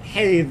say,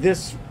 hey,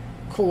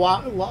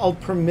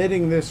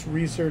 permitting this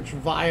research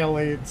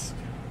violates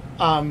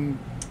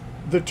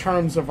the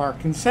terms of our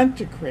consent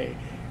decree.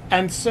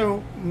 And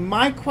so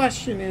my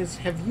question is,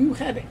 have you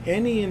had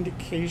any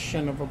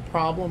indication of a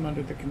problem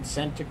under the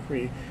consent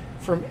decree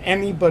from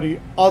anybody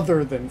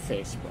other than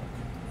Facebook?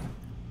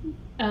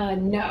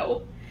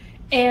 No.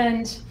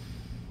 And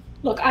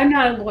look, I'm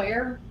not a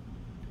lawyer,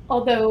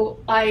 although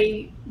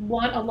I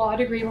want a law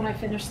degree when I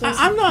finish this.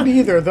 I'm not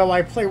either, though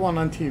I play one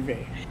on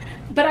TV.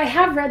 But I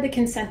have read the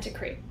consent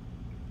decree.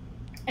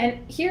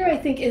 And here I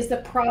think is the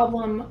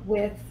problem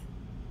with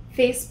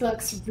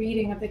Facebook's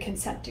reading of the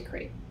consent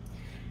decree.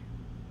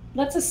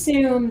 Let's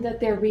assume that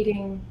their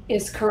reading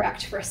is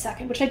correct for a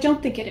second, which I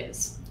don't think it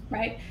is,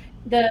 right?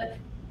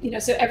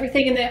 So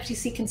everything in the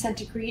FTC consent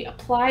decree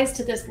applies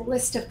to this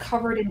list of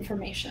covered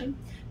information.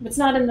 If it's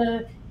not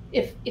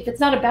if it's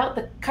not about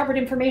the covered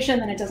information,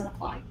 then it doesn't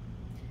apply.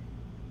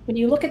 When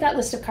you look at that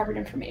list of covered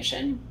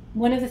information,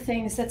 one of the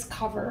things that's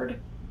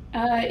covered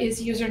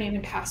is username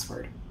and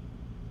password.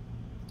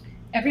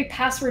 Every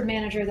password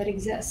manager that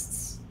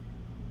exists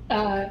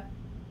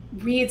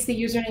reads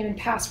the username and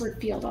password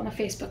field on the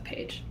Facebook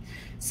page.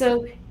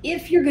 So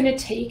if you're going to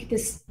take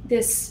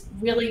this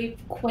really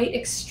quite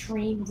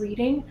extreme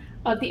reading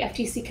of the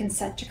FTC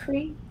consent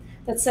decree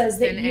that says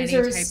that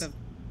users, any type of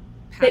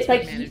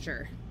password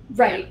manager,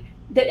 right,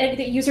 yeah.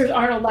 that users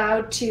aren't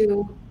allowed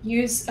to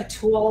use a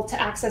tool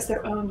to access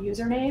their own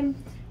username,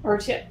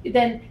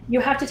 then you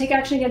have to take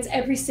action against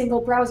every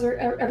single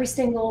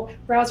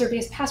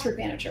browser-based password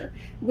manager,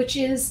 which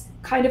is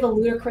kind of a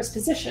ludicrous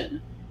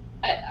position.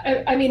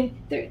 I mean,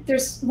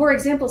 there's more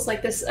examples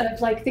like this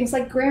of like things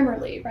like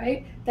Grammarly,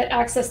 right, that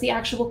access the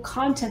actual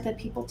content that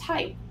people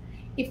type.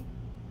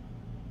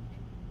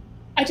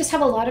 I just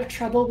have a lot of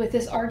trouble with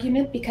this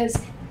argument because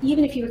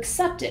even if you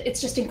accept it,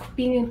 it's just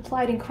being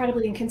applied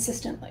incredibly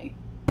inconsistently.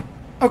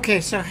 Okay,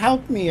 so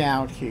help me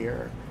out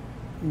here.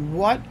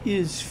 What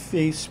is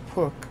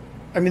Facebook?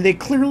 I mean, they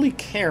clearly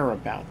care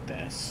about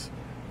this,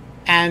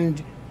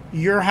 and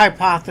your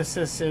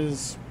hypothesis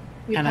is,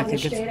 and I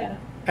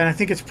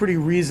think it's pretty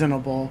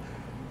reasonable.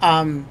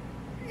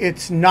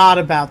 It's not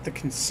about the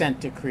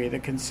consent decree. The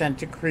consent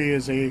decree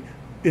is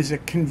a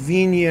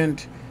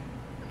convenient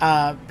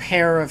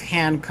pair of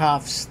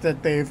handcuffs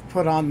that they've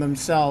put on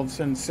themselves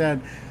and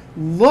said,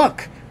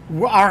 "Look,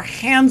 our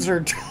hands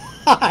are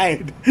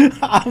tied.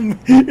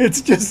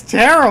 It's just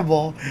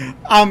terrible."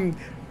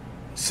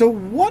 So,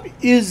 what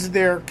is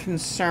their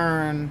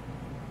concern?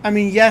 I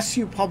mean, yes,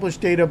 you publish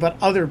data, but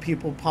other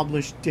people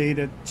publish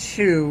data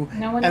too.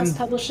 No one else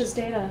publishes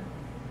data.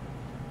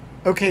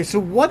 Okay, so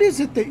what is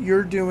it that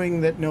you're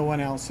doing that no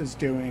one else is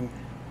doing,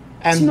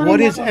 and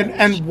what is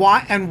and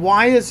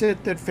why is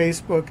it that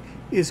Facebook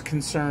is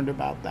concerned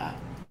about that?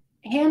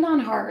 Hand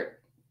on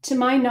heart, to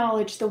my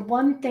knowledge, the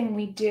one thing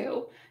we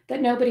do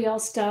that nobody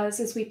else does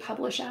is we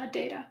publish ad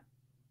data.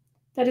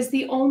 That is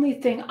the only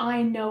thing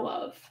I know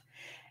of.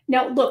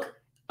 Now, look,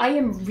 I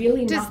am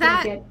really not going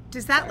to get...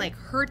 Does that like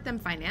hurt them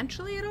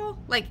financially at all?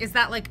 Like, is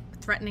that like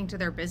threatening to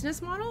their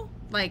business model?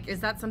 Like, is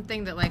that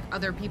something that like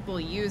other people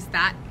use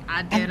that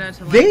ad data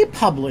to like... They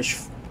publish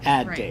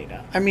ad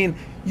data. I mean,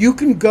 you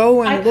can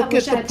go and look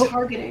at the... ad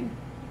targeting.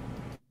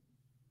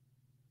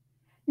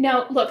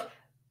 Now, look,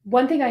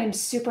 one thing I am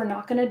super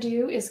not going to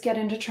do is get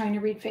into trying to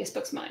read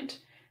Facebook's mind.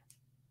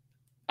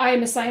 I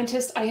am a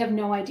scientist. I have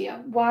no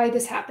idea why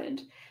this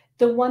happened.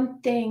 The one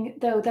thing,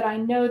 though, that I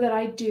know that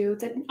I do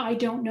that I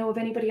don't know of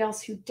anybody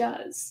else who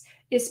does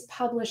is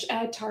publish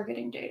ad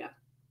targeting data.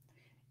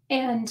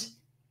 And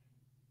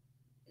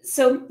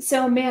so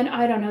man,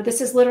 I don't know.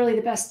 This is literally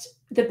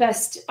the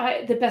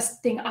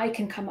best thing I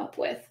can come up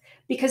with,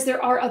 because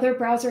there are other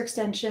browser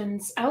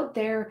extensions out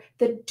there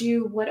that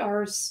do what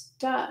ours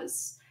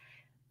does.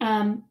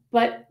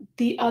 But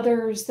the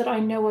others that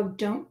I know of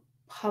don't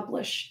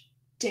publish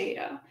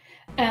data.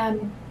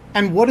 And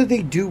what do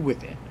they do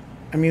with it?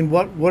 I mean,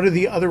 what do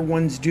the other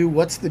ones do?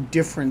 What's the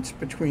difference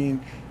between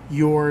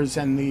yours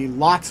and the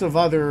lots of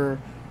other,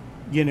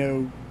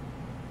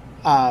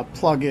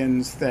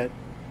 plugins that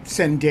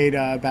send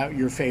data about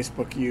your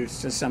Facebook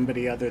use to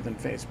somebody other than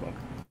Facebook?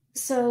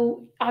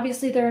 So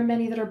obviously there are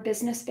many that are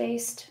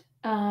business-based.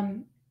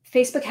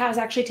 Facebook has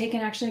actually taken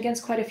action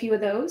against quite a few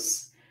of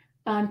those.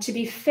 To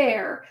be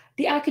fair,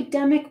 the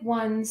academic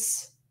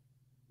ones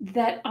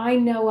that I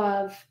know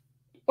of,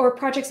 or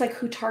projects like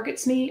Who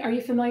Targets Me. Are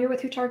you familiar with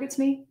Who Targets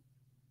Me?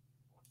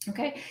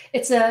 Okay,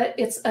 it's a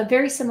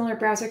very similar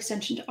browser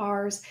extension to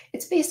ours.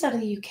 It's based out of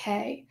the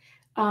UK.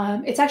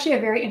 It's actually a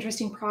very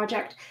interesting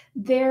project.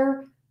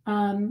 They're,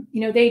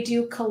 they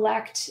do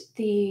collect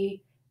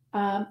the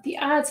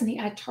ads and the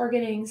ad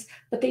targetings,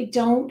 but they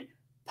don't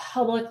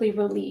publicly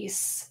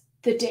release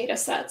the data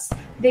sets.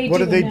 What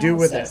do they do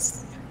with it?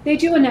 They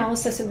do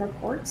analysis and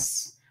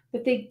reports,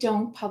 but they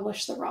don't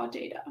publish the raw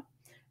data.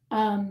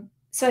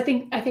 So I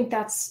think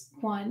that's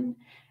one.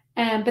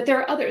 But there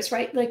are others,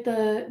 right? Like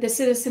the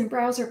Citizen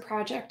Browser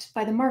project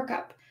by the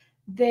Markup.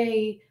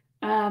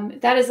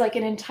 That is like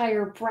an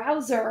entire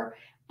browser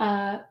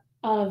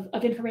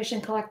of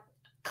information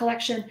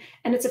collection,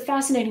 and it's a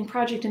fascinating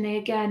project.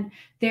 And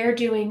they're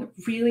doing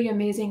really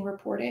amazing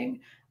reporting,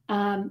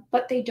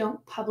 but they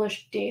don't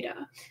publish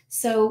data.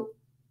 So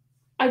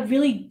I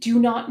really do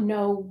not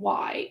know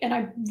why, and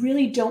I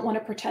really don't want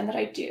to pretend that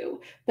I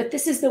do. But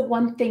this is the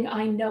one thing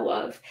I know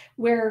of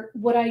where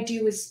what I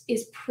do is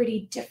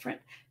pretty different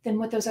than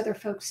what those other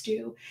folks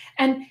do.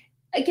 And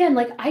again,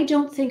 like, I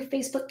don't think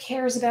Facebook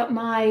cares about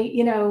my,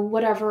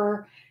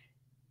 whatever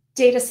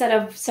data set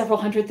of several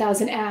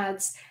 100,000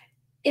 ads.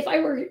 If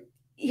I were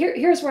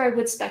here's where I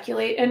would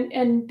speculate,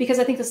 and because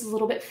I think this is a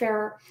little bit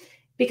fairer,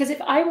 because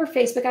if I were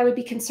Facebook, I would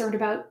be concerned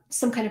about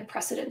some kind of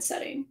precedent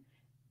setting.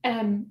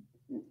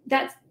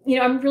 That's,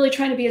 I'm really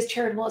trying to be as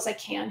charitable as I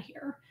can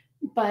here,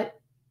 but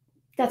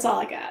that's all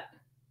I got.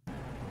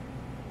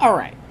 All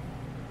right.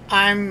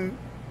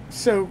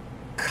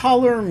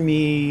 Color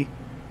me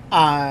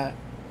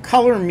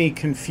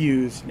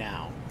confused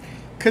now.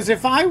 Because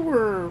if I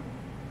were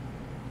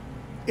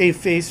a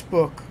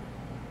Facebook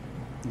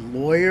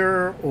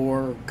lawyer,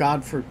 or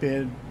God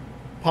forbid,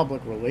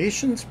 public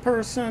relations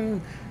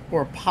person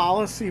or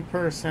policy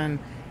person,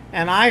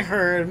 and I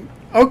heard,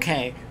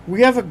 okay,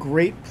 we have a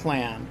great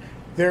plan.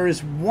 There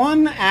is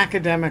one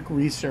academic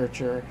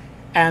researcher,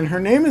 and her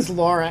name is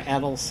Laura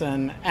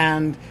Edelson,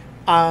 and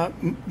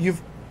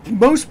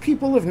most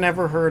people have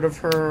never heard of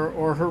her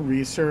or her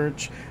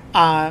research.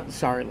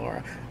 Sorry,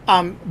 Laura.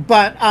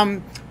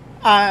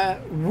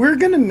 We're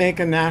going to make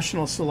a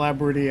national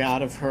celebrity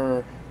out of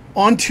her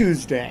on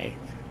Tuesday.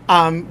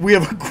 We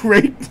have a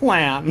great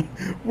plan.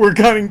 We're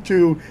going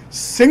to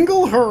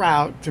single her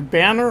out to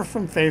ban her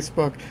from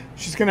Facebook.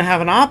 She's going to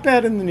have an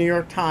op-ed in the New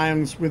York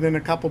Times within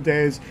a couple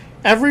days.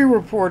 Every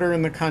reporter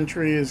in the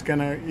country is going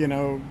to,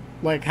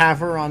 have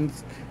her on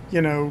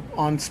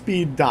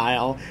speed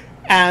dial.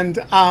 And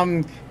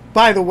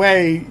by the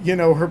way,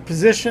 her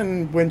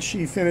position when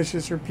she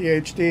finishes her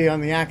PhD on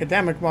the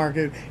academic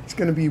market is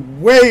going to be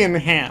way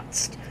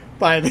enhanced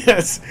by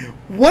this.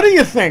 What do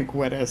you think,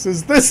 Wittes?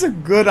 Is this a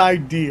good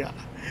idea?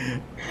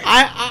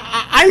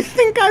 I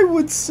think I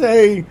would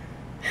say,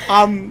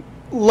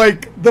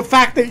 the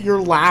fact that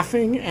you're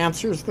laughing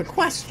answers the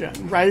question,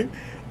 right?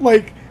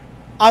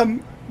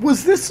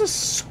 Was this a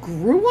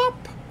screw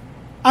up?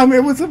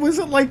 Was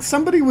it like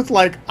somebody was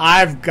like,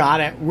 I've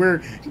got it.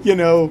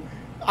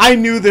 I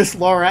knew this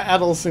Laura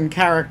Edelson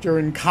character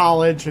in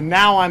college, and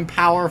now I'm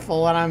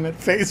powerful and I'm at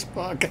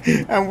Facebook,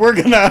 and we're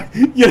gonna,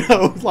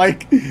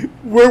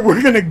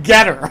 we're gonna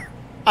get her.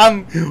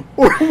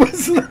 Or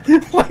was it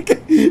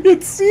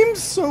it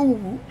seems so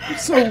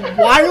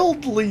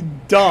wildly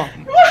dumb.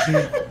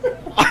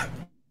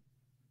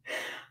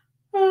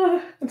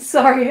 I'm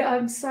sorry.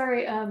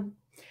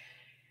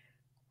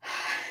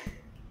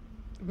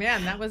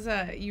 Man, that was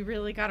you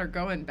really got her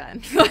going,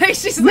 Ben. I'm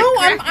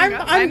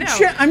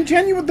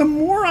genuine. The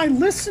more I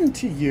listen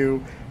to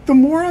you, the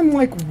more I'm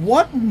like,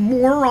 what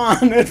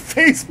moron at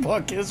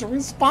Facebook is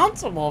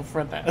responsible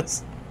for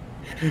this?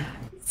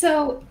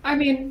 So, I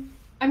mean,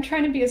 I'm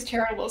trying to be as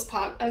charitable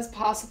as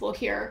possible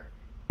here.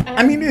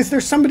 I mean, is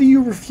there somebody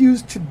you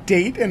refused to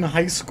date in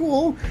high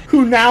school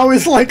who now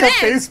is like a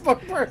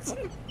Facebook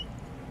person?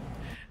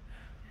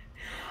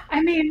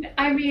 I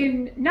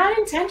mean, not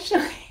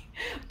intentionally,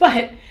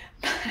 but,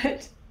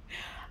 but,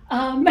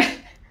 um,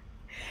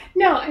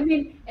 no, I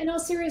mean, in all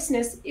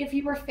seriousness, if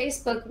you were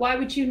Facebook, why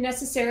would you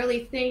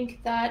necessarily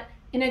think that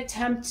an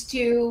attempt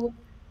to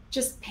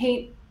just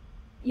paint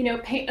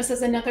us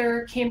as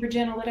another Cambridge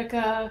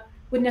Analytica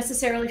would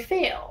necessarily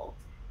fail,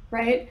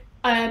 right?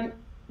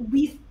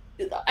 We,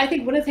 I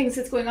think one of the things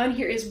that's going on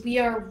here is we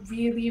are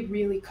really,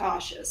 really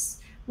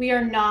cautious. We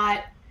are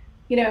not,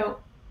 you know,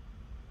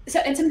 so,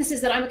 and some of this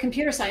is that I'm a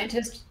computer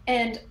scientist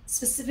and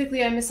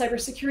specifically I'm a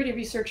cybersecurity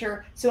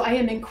researcher. So I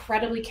am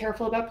incredibly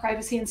careful about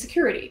privacy and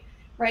security,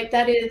 right?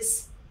 That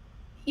is,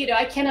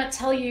 I cannot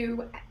tell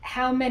you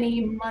how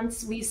many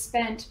months we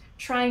spent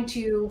trying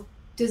to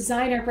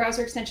design our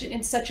browser extension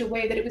in such a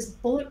way that it was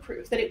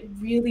bulletproof, that it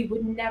really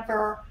would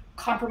never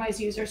compromise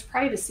users'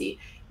 privacy.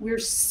 We're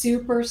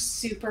super,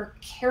 super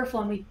careful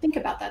and we think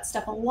about that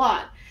stuff a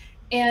lot.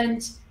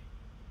 And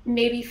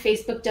maybe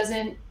Facebook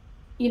didn't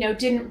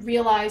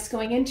realize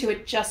going into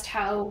it just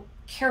how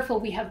careful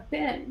we have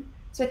been.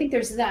 So I think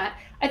there's that.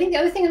 I think the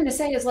other thing I'm going to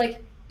say is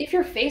like, if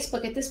you're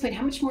Facebook at this point,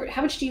 how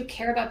much do you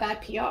care about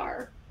bad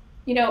PR?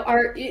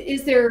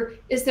 Is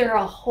there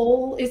a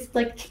hole?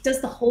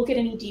 Does the hole get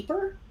any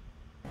deeper?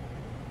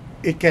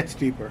 It gets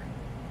deeper.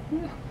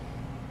 Yeah.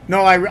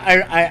 No,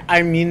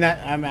 I mean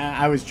that.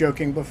 I was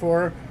joking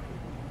before.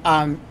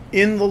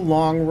 In the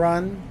long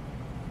run,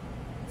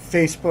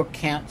 Facebook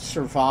can't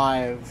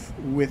survive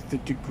with the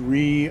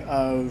degree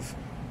of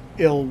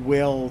ill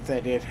will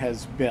that it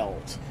has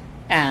built.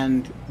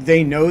 And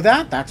they know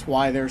that. That's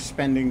why they're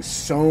spending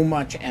so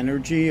much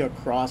energy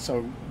across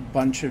a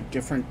bunch of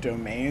different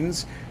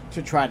domains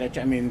to try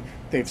to,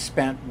 they've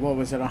spent, what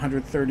was it,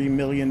 $130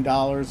 million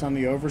on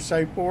the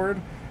oversight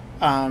board?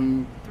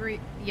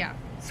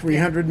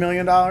 $300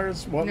 million?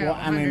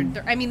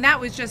 That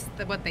was just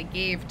what they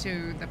gave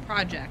to the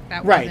project.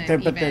 That right,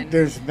 wasn't but even,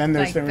 there's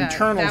their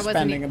internal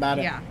spending about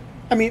it. Yeah.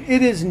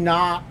 It is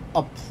not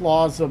a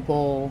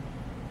plausible,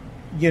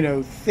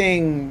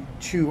 thing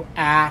to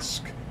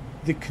ask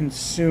the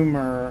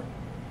consumer.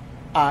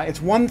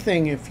 It's one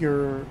thing if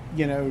you're,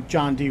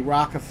 John D.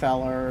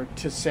 Rockefeller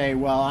to say,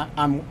 well,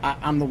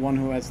 I'm the one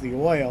who has the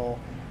oil.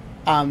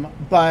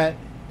 But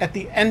at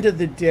the end of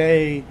the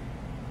day,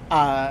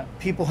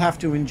 people have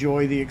to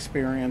enjoy the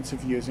experience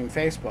of using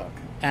Facebook,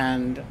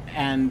 and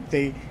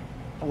they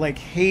like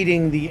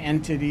hating the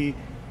entity.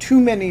 Too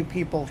many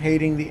people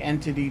hating the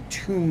entity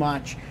too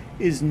much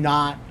is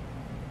not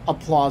a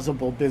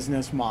plausible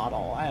business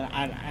model,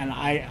 and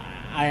I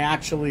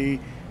actually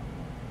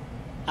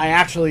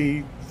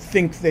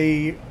think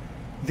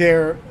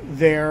their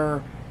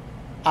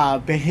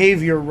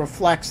behavior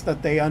reflects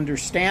that they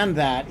understand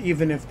that,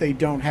 even if they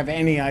don't have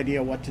any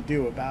idea what to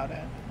do about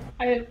it.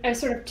 I have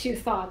sort of two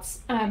thoughts.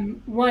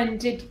 One,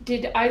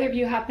 did either of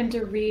you happen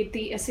to read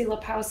the Issy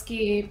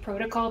Lepowski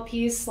protocol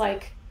piece,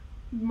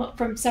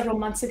 from several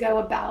months ago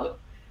about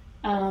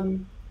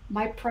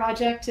my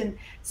project? And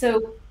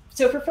so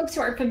for folks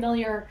who aren't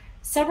familiar,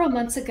 several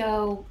months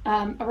ago,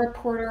 a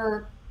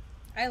reporter.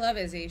 I love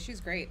Izzy. She's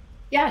great.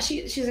 Yeah,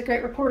 she's a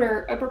great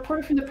reporter. A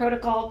reporter from the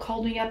protocol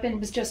called me up and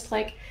was just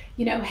like,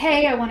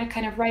 hey, I want to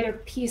kind of write a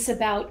piece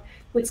about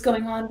what's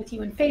going on with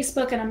you and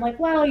Facebook. And I'm like,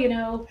 well,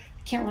 I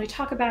can't really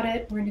talk about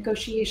it. We're in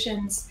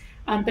negotiations.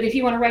 But if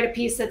you want to write a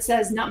piece that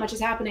says not much is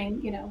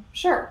happening,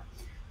 sure.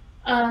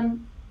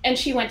 And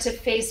she went to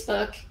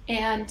Facebook,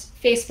 and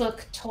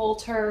Facebook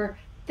told her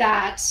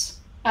that,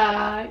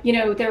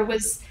 there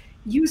was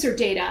user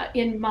data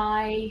in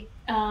my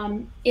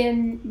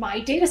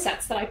data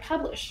sets that I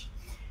publish.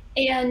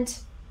 And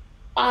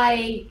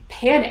I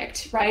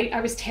panicked, right?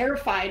 I was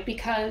terrified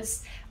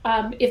because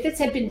if this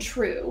had been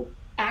true,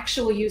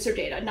 actual user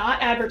data, not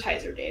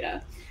advertiser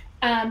data,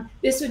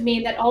 this would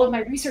mean that all of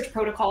my research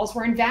protocols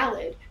were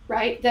invalid,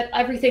 right? That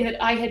everything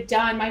that I had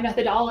done, my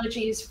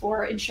methodologies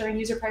for ensuring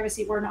user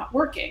privacy were not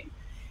working.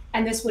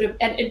 And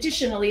and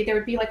additionally, there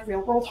would be like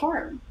real world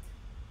harm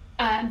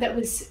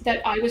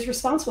that I was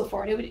responsible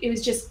for. And it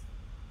was just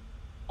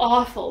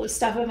awful, the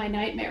stuff of my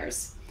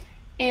nightmares.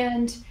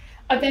 And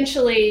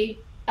eventually,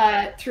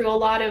 through a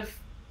lot of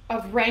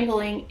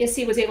wrangling,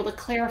 Issy was able to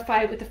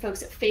clarify with the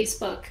folks at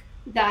Facebook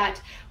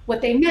that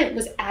what they meant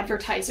was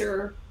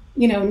advertiser,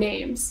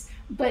 names.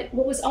 But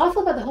what was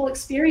awful about the whole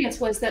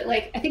experience was that,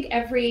 I think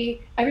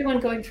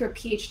everyone going through a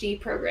PhD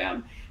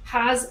program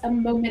has a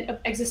moment of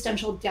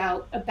existential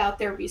doubt about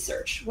their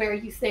research, where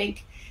you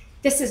think,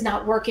 this is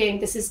not working,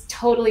 this is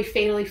totally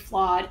fatally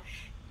flawed.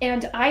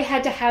 And I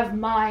had to have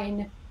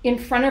mine in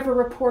front of a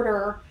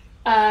reporter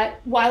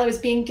while I was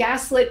being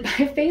gaslit by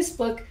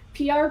Facebook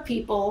PR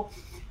people.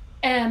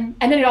 And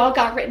then it all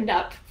got written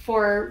up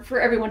for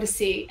everyone to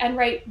see. And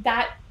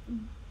that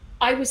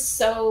I was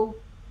so,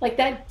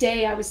 that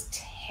day I was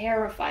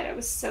terrified. I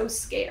was so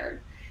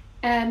scared.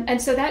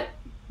 And so that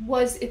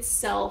was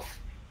itself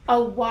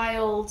a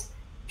wild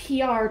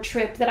PR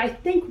trip that I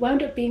think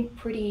wound up being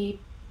pretty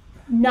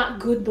not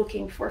good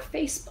looking for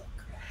Facebook.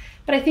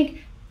 But I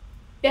think,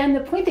 Ben,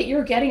 the point that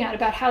you're getting at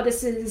about how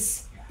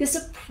this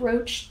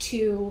approach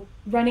to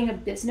running a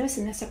business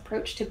and this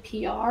approach to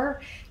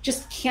PR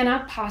just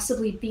cannot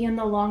possibly be in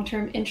the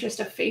long-term interest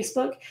of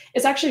Facebook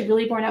is actually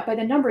really borne out by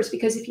the numbers,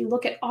 because if you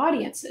look at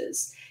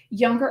audiences,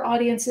 younger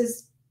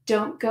audiences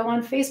don't go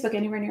on Facebook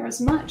anywhere near as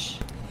much.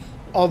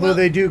 Although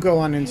they do go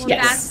on Instagram.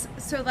 Yes.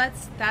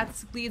 That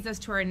leads us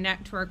to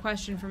our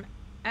question from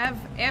Ev.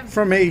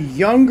 From a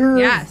younger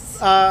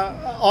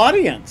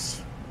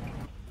audience.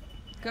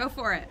 Go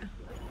for it.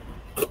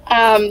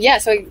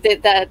 So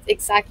that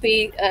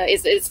exactly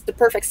is the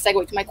perfect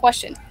segue to my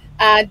question.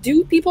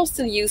 Do people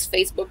still use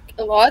Facebook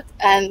a lot?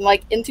 And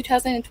like in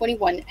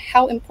 2021,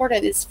 how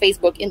important is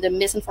Facebook in the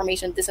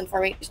misinformation,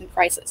 disinformation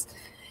crisis?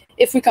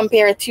 If we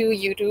compare it to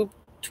YouTube,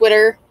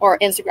 Twitter, or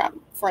Instagram,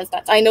 for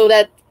instance. I know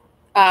that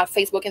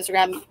Facebook,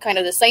 Instagram, kind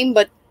of the same,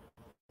 but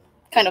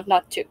kind of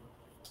not too.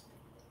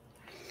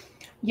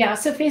 Yeah,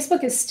 so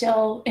Facebook is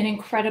still an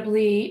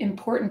incredibly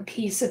important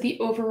piece of the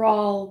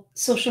overall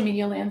social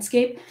media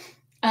landscape.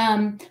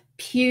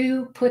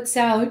 Pew puts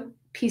out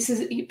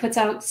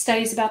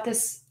studies about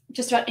this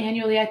just about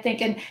annually, I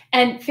think,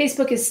 and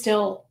Facebook is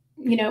still,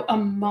 a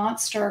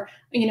monster.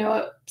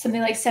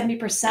 Something like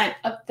 70%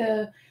 of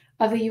the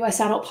U.S.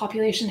 adult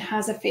population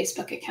has a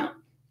Facebook account.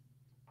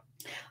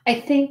 I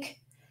think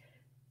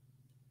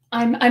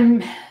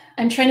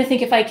I'm trying to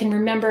think if I can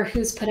remember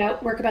who's put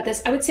out work about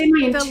this. I would say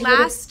the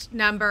last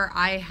number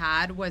I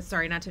had was,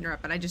 sorry, not to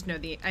interrupt, but I just know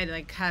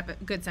I have a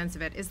good sense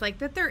of it, is like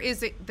that there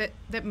is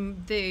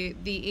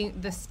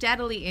the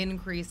steadily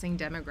increasing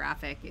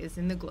demographic is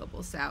in the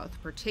global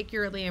south,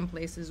 particularly in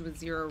places with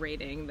zero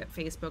rating that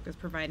Facebook is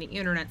providing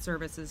internet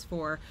services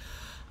for,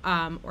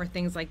 or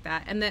things like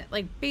that. And that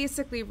like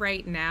basically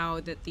right now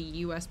that the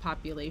US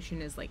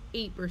population is like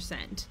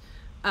 8%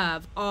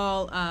 of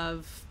all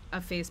of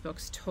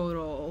Facebook's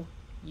total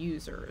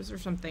users or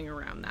something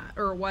around that,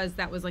 or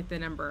that was like the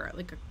number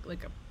like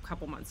a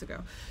couple months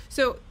ago.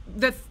 So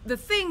the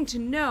thing to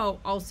know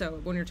also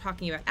when you're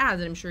talking about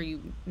ads, and I'm sure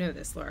you know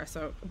this, Laura,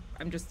 so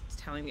I'm just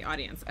telling the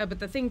audience, but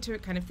the thing to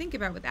kind of think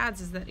about with ads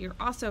is that you're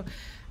also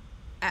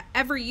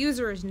every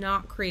user is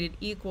not created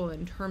equal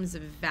in terms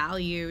of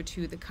value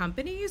to the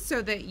company,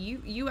 so that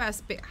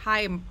US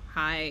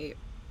high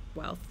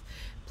wealth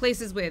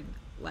places with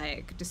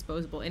like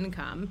disposable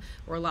income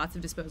or lots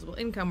of disposable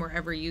income, where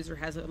every user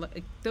has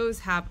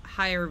those are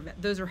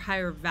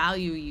higher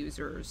value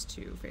users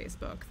to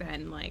Facebook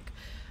than like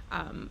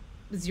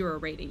zero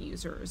rating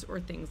users or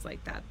things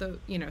like that.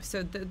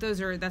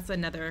 That's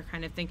another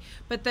kind of thing.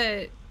 But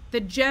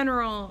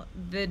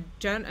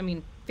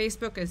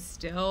Facebook is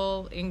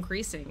still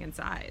increasing in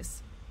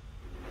size.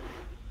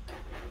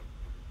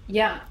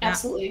 Yeah,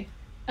 absolutely.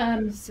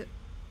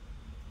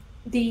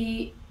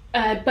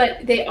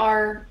 But they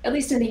are, at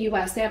least in the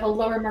US, they have a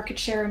lower market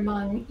share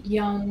among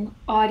young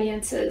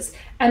audiences.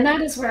 And that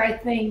is where I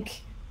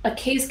think a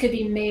case could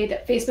be made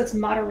that Facebook's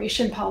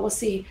moderation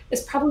policy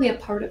is probably a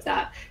part of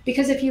that.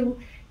 Because if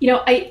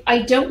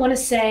I don't want to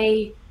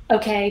say,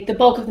 okay, the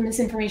bulk of the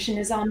misinformation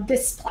is on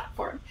this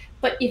platform.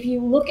 But if you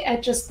look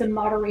at just the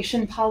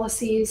moderation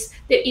policies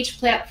that each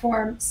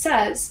platform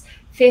says,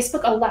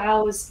 Facebook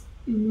allows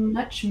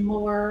much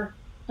more,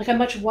 like a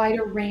much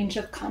wider range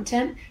of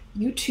content.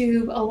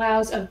 YouTube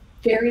allows a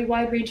very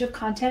wide range of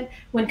content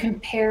when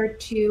compared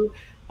to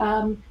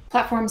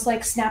platforms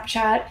like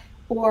Snapchat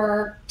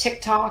or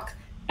TikTok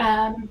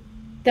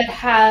that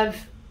have,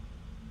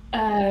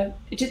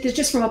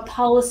 just from a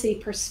policy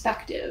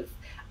perspective,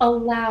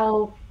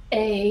 allow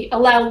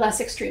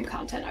less extreme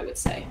content, I would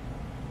say.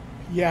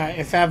 Yeah,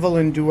 if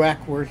Evelyn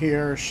Dweck were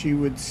here, she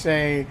would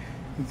say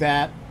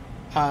that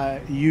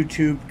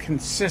YouTube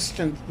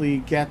consistently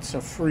gets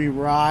a free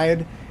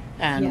ride,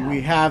 and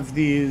we have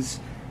these,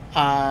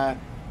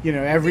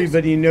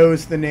 everybody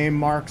knows the name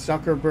Mark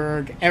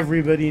Zuckerberg,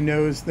 everybody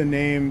knows the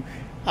name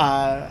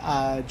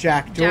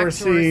Jack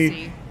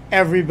Dorsey,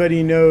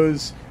 everybody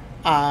knows,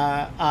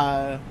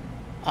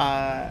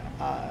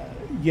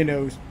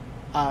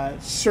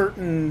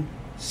 certain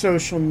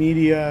social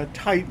media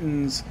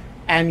titans,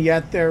 and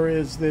yet there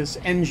is this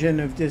engine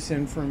of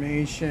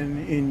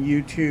disinformation in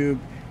YouTube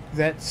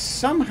that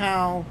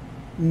somehow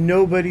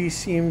nobody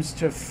seems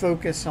to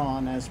focus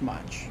on as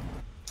much.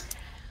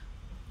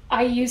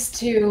 I used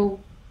to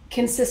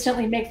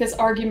consistently make this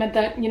argument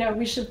that,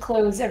 we should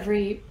close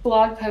every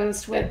blog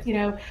post with,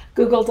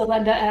 Google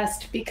delenda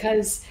est,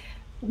 because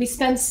we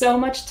spend so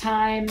much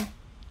time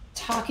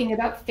talking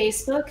about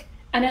Facebook,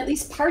 and at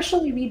least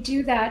partially we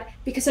do that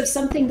because of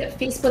something that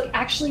Facebook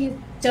actually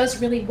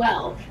does really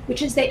well,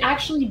 which is they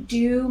actually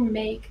do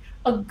make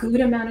a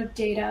good amount of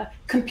data,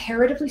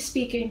 comparatively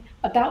speaking,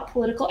 about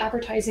political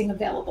advertising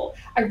available.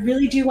 I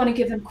really do want to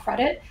give them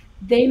credit.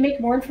 They make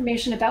more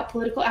information about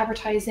political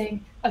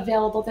advertising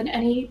available than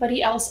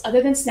anybody else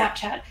other than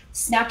Snapchat.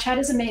 Snapchat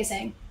is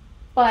amazing,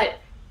 but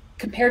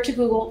compared to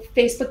Google,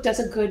 Facebook does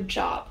a good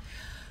job.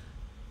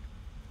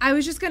 I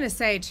was just going to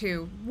say,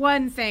 too,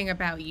 one thing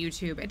about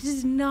YouTube. It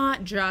is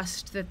not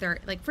just that they're,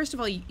 like, first of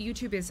all,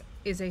 YouTube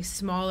is a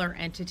smaller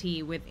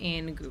entity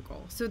within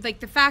Google. So, like,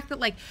 the fact that,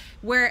 like,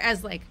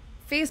 whereas, like,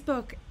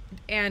 Facebook,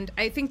 and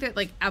I think that,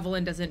 like,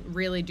 Evelyn doesn't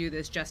really do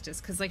this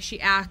justice because, like, she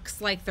acts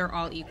like they're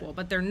all equal,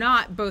 but they're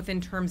not, both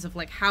in terms of,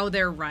 like, how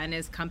they're run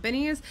as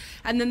companies,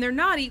 and then they're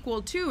not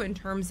equal, too, in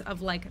terms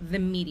of, like, the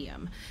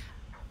medium.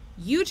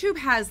 YouTube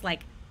has,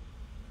 like,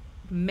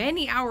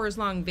 many hours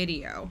long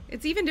video.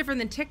 It's even different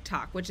than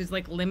TikTok, which is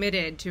like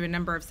limited to a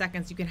number of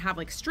seconds. You can have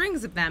like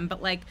strings of them,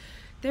 but like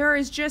there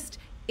is just,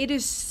 it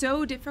is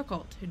so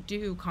difficult to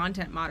do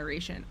content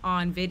moderation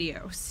on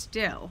video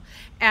still.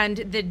 And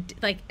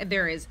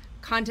there is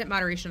content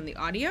moderation on the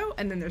audio,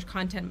 and then there's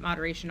content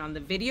moderation on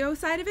the video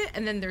side of it,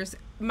 and then there's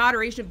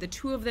moderation of the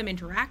two of them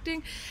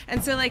interacting.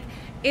 And so like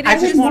it is I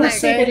just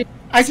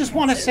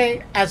want to like,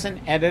 say as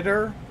an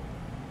editor,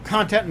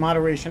 content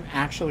moderation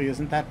actually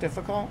isn't that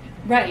difficult.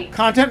 Right.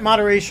 Content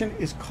moderation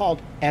is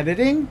called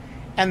editing,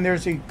 and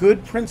there's a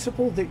good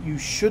principle that you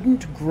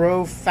shouldn't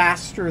grow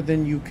faster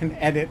than you can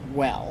edit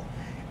well.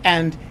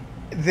 And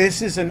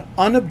this is an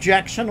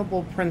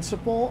unobjectionable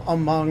principle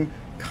among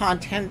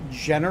content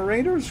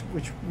generators,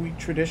 which we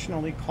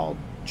traditionally call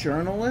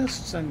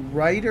journalists and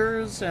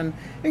writers, and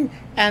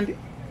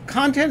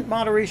content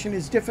moderation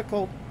is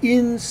difficult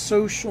in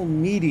social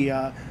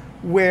media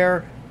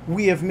where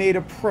we have made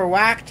a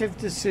proactive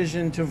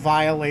decision to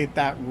violate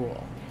that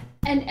rule.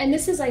 And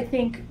this is, I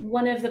think,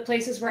 one of the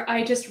places where I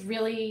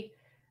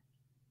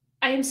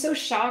am so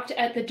shocked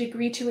at the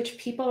degree to which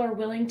people are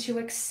willing to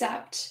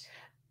accept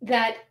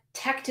that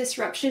tech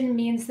disruption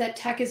means that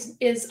tech is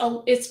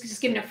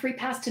just given a free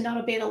pass to not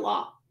obey the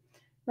law,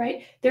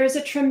 right? There is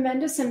a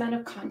tremendous amount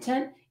of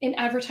content in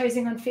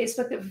advertising on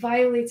Facebook that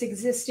violates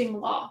existing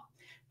law,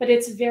 but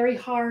it's very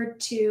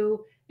hard for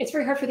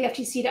the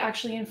FTC to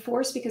actually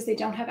enforce because they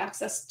don't have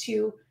access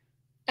to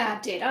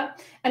ad data.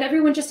 And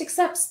everyone just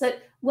accepts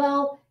that,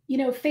 well,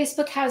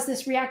 Facebook has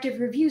this reactive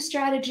review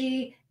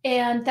strategy,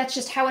 and that's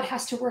just how it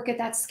has to work at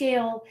that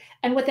scale.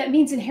 And what that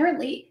means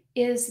inherently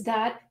is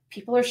that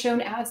people are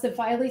shown ads that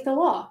violate the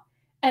law.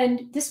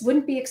 And this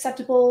wouldn't be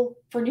acceptable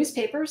for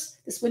newspapers.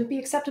 This wouldn't be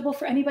acceptable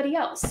for anybody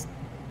else.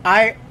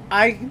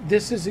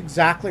 This is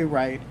exactly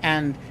right.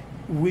 And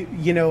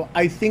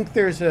I think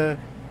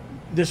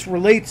this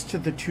relates to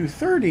the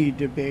 230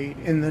 debate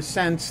in the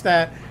sense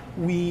that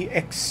we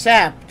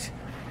accept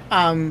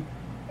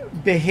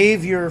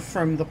behavior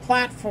from the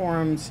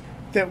platforms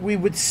that we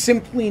would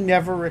simply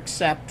never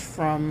accept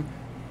from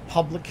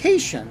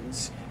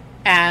publications.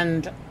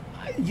 And,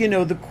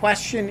 the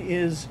question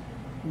is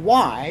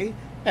why?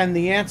 And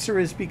the answer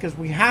is because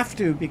we have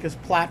to, because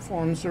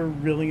platforms are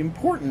really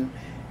important.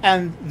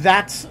 And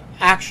that's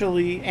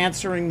actually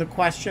answering the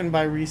question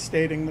by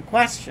restating the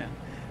question.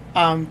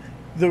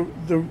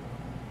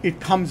 It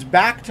comes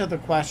back to the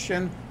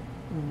question,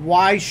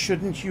 why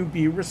shouldn't you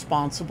be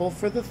responsible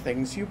for the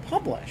things you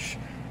publish?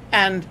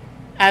 And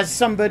as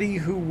somebody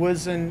who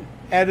was an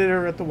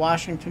editor at the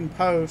Washington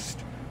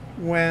Post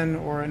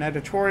or an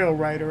editorial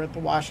writer at the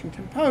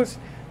Washington Post,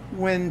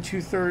 when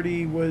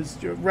 230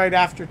 was, right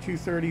after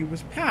 230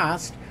 was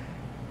passed,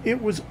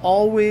 it was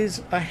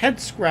always a head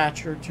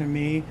scratcher to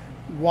me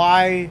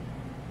why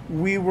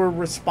we were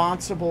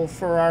responsible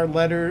for our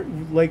letter,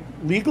 like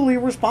legally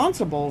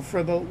responsible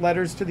for the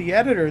letters to the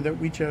editor that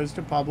we chose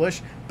to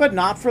publish, but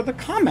not for the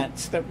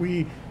comments that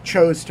we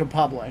chose to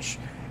publish.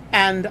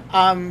 And,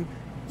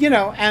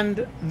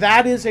 and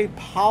that is a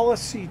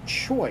policy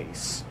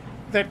choice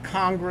that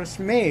Congress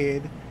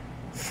made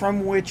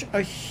from which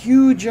a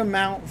huge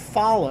amount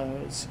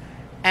follows.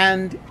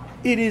 And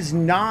it is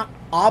not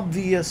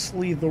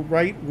obviously the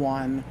right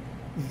one,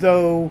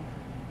 though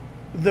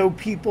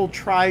people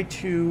try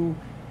to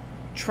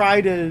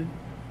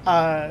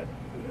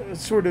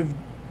sort of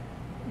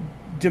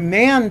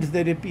demand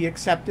that it be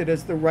accepted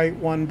as the right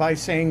one by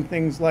saying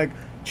things like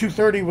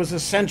 230 was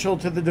essential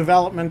to the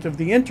development of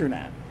the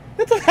internet.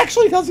 That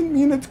actually doesn't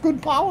mean it's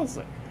good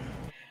policy.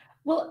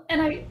 Well,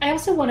 and I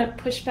also want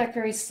to push back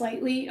very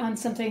slightly on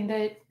something,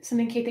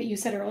 Kate, that you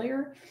said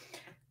earlier.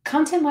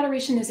 Content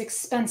moderation is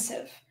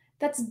expensive.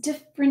 That's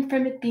different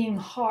from it being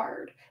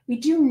hard. We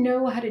do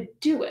know how to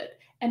do it,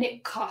 and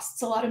it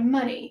costs a lot of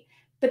money.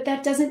 But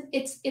that doesn't,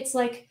 it's this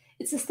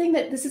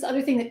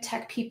other thing that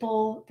tech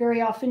people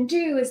very often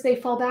do is they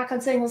fall back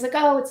on saying, well, it's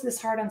like, oh, it's this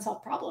hard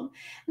unsolved problem.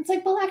 And it's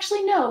like, well,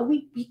 actually, no,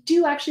 we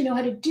do actually know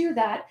how to do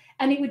that.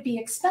 And it would be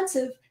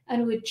expensive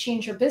and it would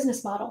change your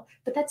business model.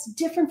 But that's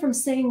different from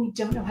saying we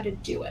don't know how to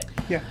do it.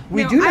 Yeah,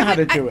 we do know how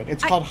to do it.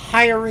 It's called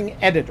hiring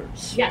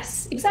editors.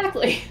 Yes,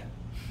 exactly.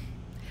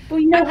 But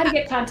we know how to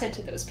get content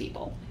to those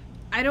people.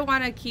 I don't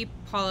want to keep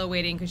Paula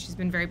waiting because she's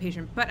been very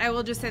patient, but I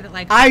will just say that,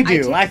 like, I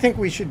do. I think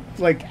we should,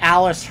 like,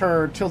 Alice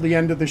her till the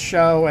end of the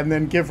show and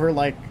then give her,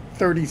 like,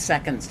 30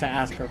 seconds to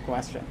ask her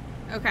question.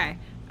 Okay.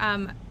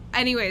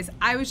 Anyways,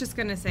 I was just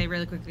going to say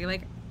really quickly,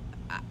 like,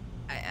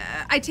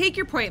 I take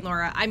your point,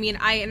 Laura. I mean,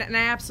 I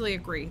absolutely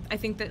agree. I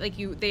think that like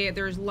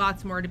there's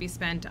lots more to be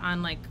spent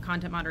on like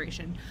content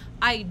moderation.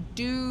 I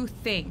do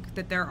think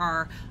that there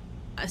are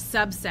a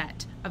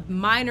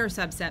minor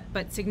subset,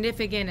 but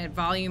significant at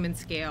volume and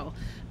scale,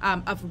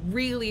 of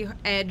really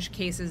edge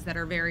cases that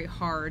are very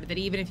hard, that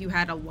even if you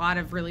had a lot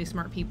of really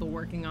smart people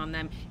working on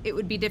them, it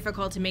would be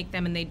difficult to make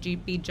them, and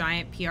they'd be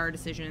giant PR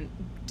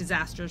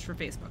disasters for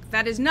Facebook.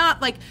 That is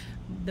not like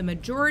the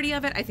majority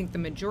of it. I think the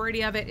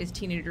majority of it is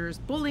teenagers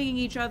bullying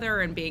each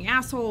other and being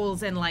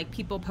assholes and like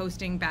people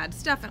posting bad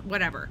stuff and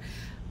whatever.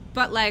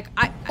 But like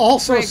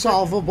also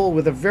solvable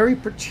with a very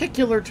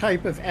particular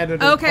type of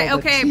editor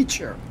called a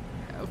teacher.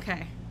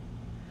 Okay.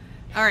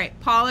 All right,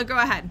 Paula, go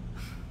ahead.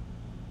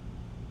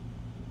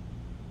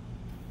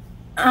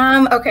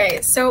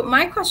 Okay, so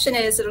my question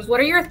is,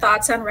 what are your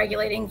thoughts on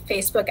regulating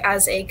Facebook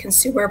as a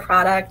consumer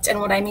product? And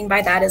what I mean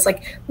by that is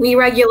like, we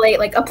regulate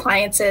like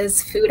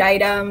appliances, food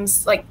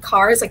items, like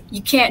cars. Like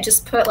you can't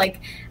just put like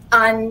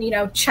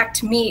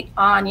checked meat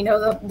on,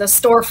 the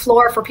store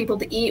floor for people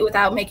to eat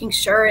without making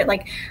sure it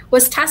like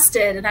was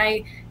tested.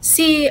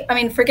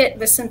 And forget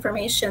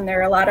misinformation. There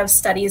are a lot of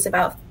studies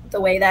about the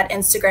way that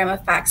Instagram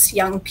affects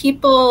young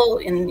people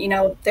in,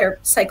 their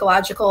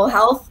psychological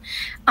health.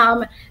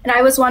 And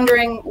I was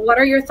wondering, what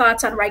are your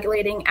thoughts on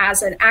regulating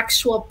as an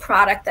actual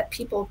product that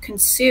people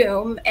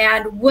consume?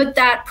 And would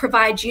that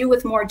provide you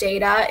with more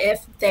data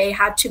if they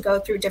had to go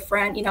through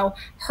different,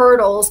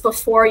 hurdles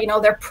before,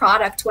 their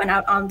product went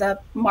out on the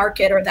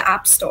market or the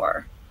app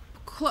store?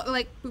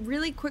 Like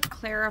really quick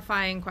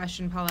clarifying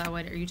question, Paula.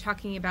 What are you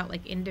talking about,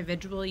 like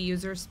individual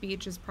user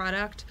speech as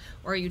product,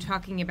 or are you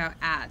talking about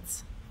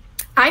ads?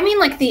 I mean,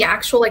 like the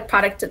actual like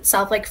product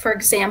itself. Like for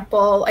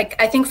example, like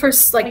I think for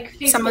like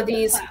some of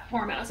these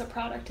platform as a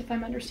product, if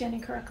I'm understanding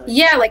correctly.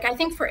 Yeah, like I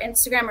think for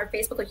Instagram or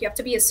Facebook, like you have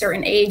to be a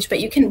certain age, but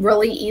you can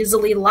really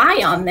easily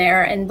lie on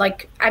there. And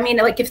like, I mean,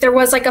 like if there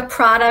was like a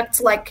product,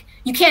 like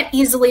you can't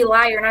easily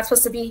lie. You're not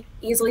supposed to be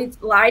easily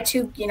lie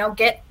to,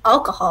 get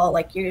alcohol.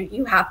 Like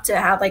you have to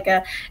have like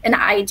an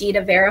ID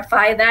to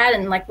verify that.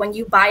 And like when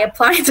you buy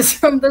appliances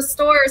from the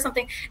store or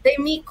something, they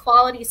meet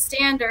quality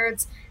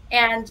standards.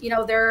 And,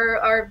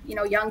 there are,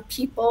 young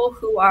people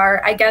who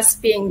are, I guess,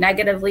 being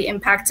negatively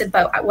impacted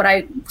by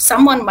what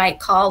someone might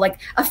call like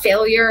a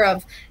failure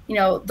of,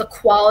 the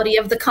quality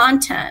of the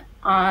content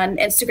on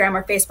Instagram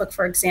or Facebook,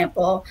 for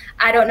example.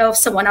 I don't know if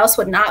someone else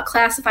would not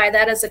classify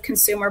that as a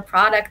consumer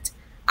product.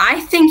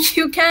 I think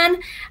you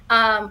can.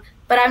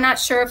 But I'm not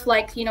sure if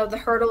like, the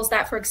hurdles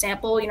that, for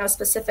example,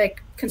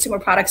 specific consumer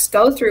products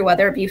go through,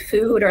 whether it be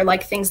food or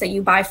like things that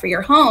you buy for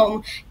your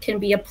home, can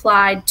be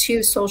applied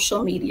to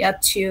social media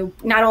to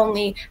not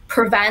only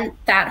prevent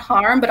that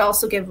harm, but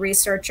also give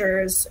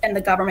researchers and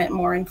the government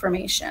more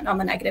information on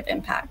the negative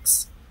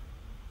impacts.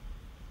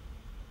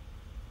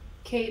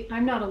 Kate,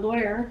 I'm not a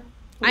lawyer.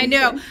 I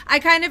know. I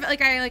kind of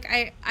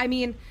I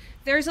mean,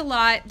 there's a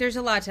lot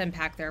to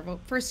unpack there.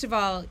 Well, first of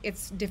all,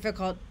 it's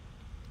difficult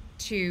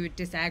to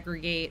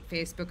disaggregate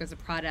Facebook as a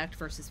product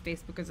versus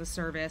Facebook as a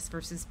service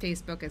versus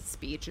Facebook as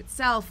speech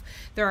itself.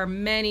 There are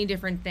many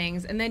different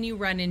things. And then you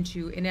run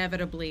into,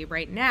 inevitably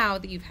right now,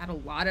 that you've had a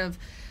lot of,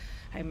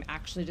 I'm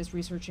actually just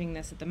researching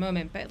this at the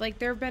moment, but like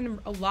there have been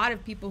a lot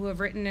of people who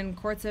have written, and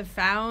courts have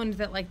found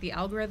that like the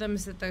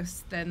algorithms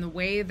and the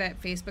way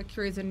that Facebook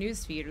curates a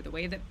newsfeed, or the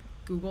way that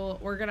Google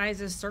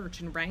organizes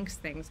search and ranks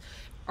things,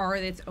 are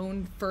its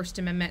own First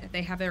Amendment.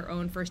 They have their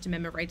own First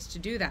Amendment rights to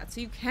do that. So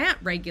you can't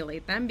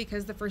regulate them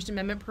because the First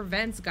Amendment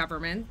prevents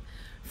government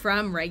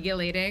from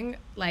regulating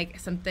like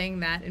something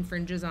that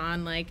infringes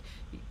on like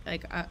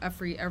the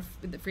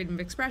freedom of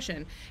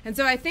expression. And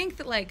so I think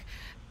that like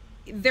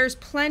there's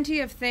plenty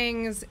of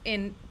things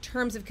in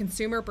terms of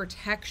consumer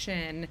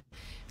protection.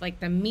 Like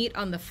the meat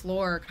on the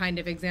floor kind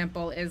of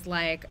example is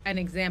like an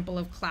example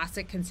of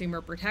classic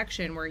consumer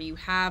protection, where you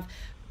have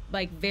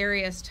like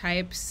various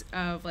types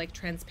of like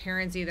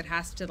transparency that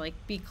has to like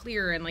be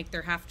clear, and like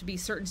there have to be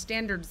certain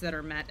standards that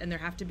are met, and there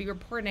have to be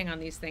reporting on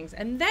these things,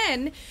 and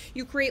then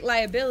you create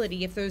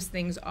liability if those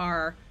things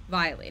are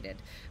violated.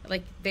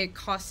 Like it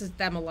costs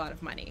them a lot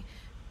of money.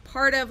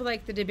 Part of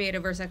like the debate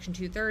over Section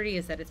 230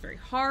 is that it's very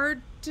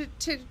hard to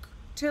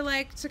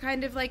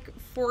kind of like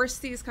force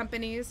these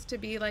companies to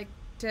be like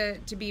to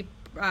be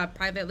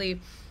privately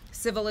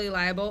civilly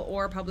liable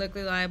or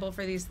publicly liable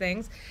for these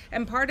things.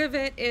 And part of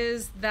it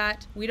is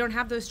that we don't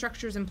have those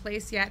structures in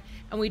place yet,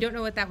 and we don't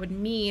know what that would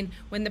mean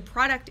when the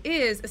product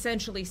is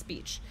essentially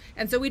speech.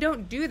 And so we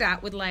don't do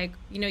that with like,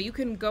 you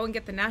can go and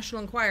get the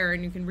National Enquirer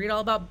and you can read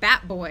all about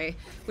Bat Boy,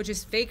 which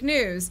is fake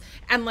news,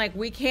 and like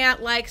we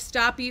can't like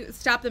stop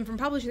them from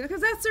publishing it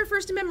because that's their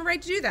First Amendment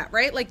right to do that,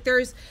 right? Like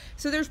there's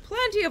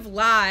plenty of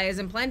lies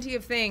and plenty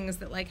of things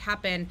that like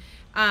happen.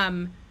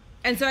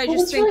 And so I just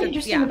what's think really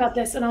interesting about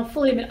this, and I'll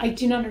fully admit I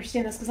do not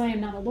understand this because I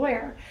am not a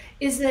lawyer,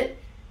 is that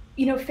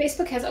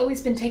Facebook has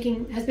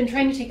been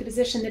trying to take the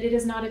position that it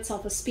is not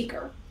itself a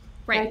speaker,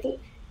 right?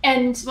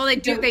 Well, they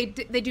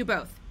do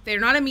both. They're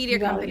not a media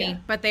company,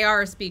 but they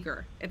are a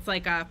speaker. It's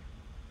like a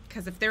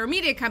because if they're a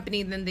media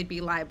company, then they'd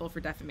be liable for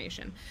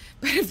defamation.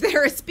 But if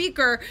they're a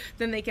speaker,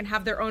 then they can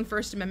have their own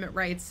First Amendment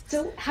rights.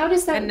 So how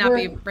does that and not work?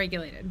 Be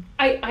regulated?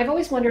 I've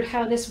always wondered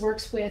how this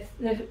works with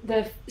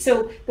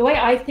so the way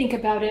I think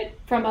about it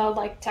from a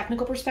like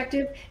technical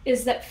perspective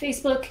is that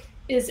Facebook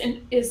is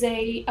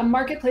a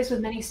marketplace with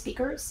many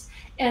speakers,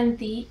 and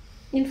the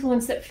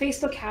influence that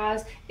Facebook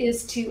has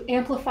is to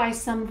amplify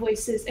some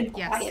voices and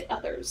quiet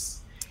others.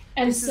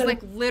 And this is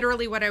like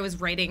literally what I was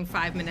writing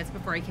 5 minutes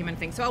before I came in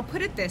thing. So I'll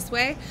put it this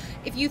way.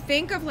 If you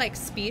think of like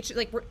speech,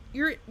 like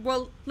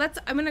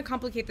I'm going to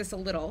complicate this a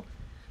little.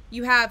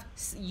 You have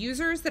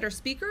users that are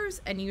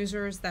speakers and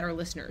users that are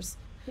listeners.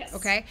 Yes.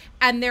 Okay.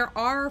 And there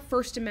are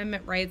First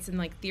Amendment rights, and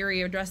like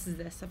theory addresses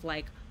this of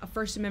like a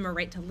First Amendment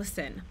right to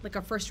listen, like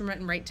a First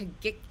Amendment right to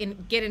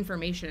get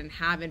information and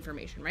have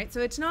information, right?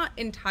 So it's not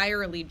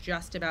entirely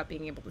just about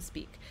being able to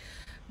speak.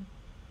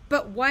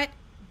 But what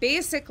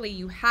basically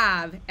you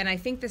have, and I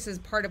think this is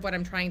part of what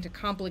I'm trying to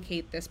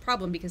complicate this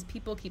problem because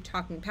people keep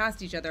talking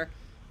past each other.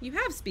 You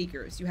have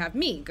speakers. You have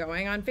me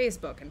going on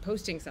Facebook and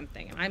posting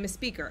something, and I'm a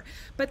speaker.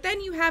 But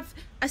then you have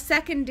a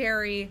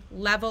secondary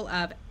level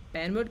of,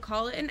 Ben would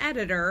call it an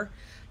editor.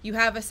 You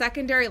have a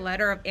secondary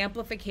letter of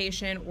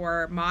amplification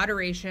or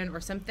moderation or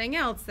something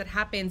else that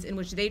happens in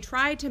which they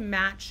try to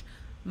match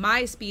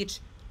my speech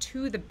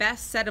to the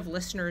best set of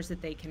listeners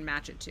that they can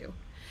match it to.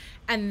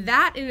 And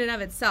that in and of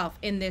itself,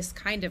 in this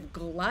kind of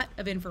glut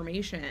of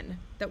information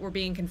that we're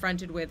being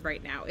confronted with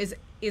right now, is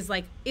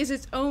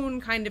its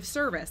own kind of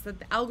service. That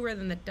the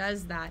algorithm that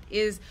does that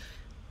is,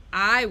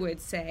 I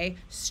would say,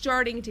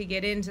 starting to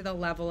get into the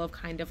level of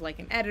kind of like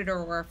an editor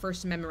or a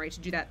First Amendment right to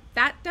do that.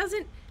 That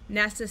doesn't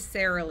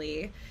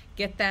necessarily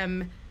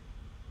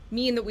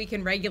mean that we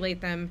can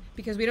regulate them,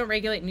 because we don't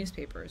regulate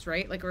newspapers,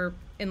 right? Like we're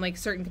in like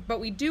certain, but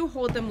we do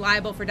hold them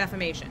liable for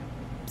defamation.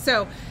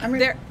 So I mean,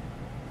 they're.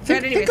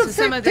 Think of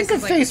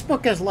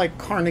Facebook as like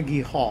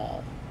Carnegie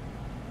Hall.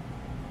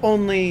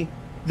 Only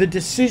the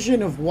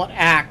decision of what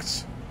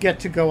acts get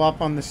to go up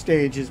on the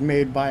stage is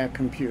made by a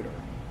computer.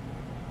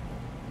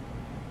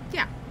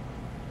 Yeah.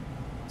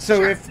 So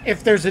sure.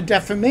 if there's a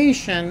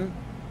defamation,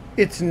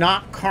 it's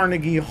not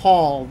Carnegie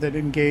Hall that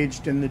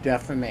engaged in the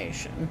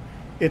defamation.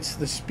 It's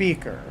the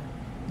speaker.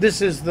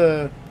 This is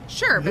the...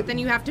 Sure, but then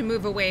you have to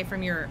move away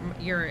from your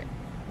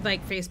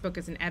like Facebook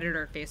as an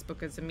editor,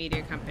 Facebook as a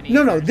media company.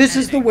 No, this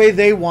is the way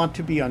they want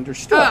to be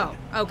understood. Oh,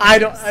 okay. I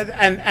don't,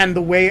 and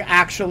the way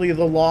actually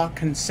the law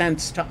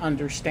consents to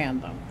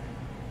understand them.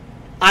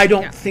 I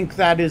don't think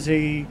that is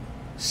a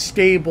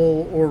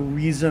stable or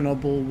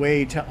reasonable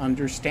way to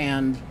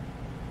understand.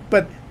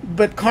 But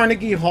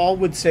Carnegie Hall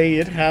would say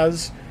it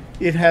has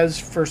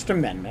First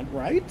Amendment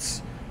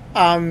rights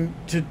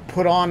to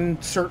put on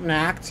certain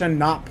acts and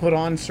not put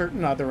on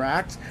certain other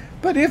acts.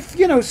 But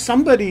if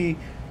somebody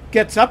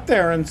gets up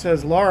there and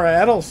says Laura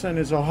Edelson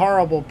is a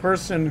horrible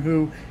person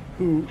who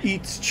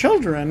eats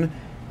children,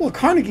 well,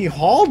 Carnegie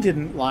Hall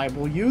didn't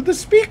libel you, the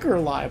speaker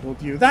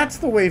libeled you. That's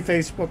the way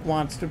Facebook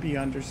wants to be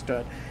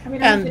understood. I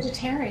mean, I'm a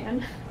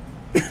vegetarian.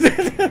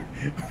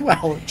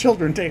 Well,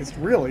 children taste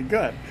really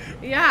good.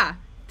 Yeah.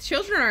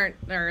 Children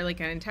are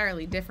like an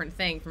entirely different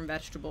thing from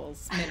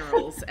vegetables,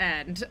 minerals,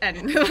 and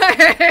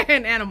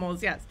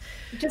animals, yes.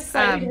 Just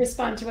slightly to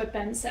respond to what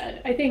Ben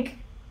said. I think,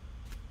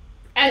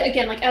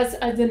 again, like as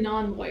a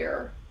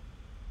non-lawyer,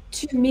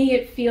 to me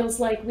it feels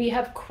like we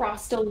have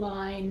crossed a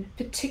line,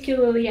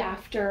 particularly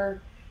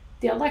after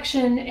the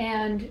election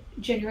and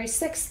January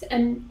 6th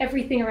and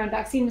everything around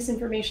vaccine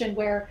misinformation,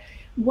 where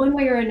one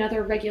way or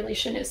another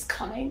regulation is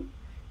coming.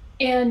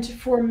 And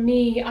for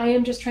me, I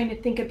am just trying to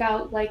think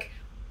about like,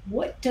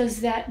 what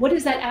is that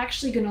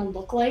actually going to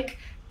look like?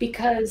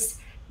 Because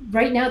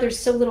right now there's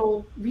so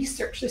little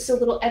research, there's so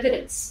little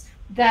evidence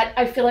that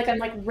I feel like I'm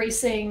like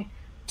racing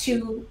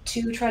to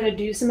try to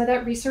do some of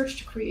that research,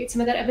 to create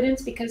some of that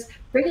evidence, because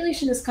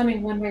regulation is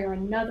coming one way or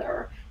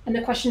another. And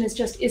the question is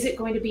just, is it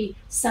going to be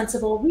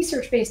sensible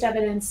research-based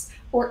evidence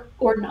or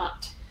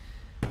not?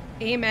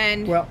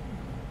 Amen. Well,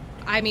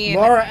 I mean,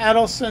 Laura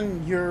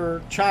Edelson,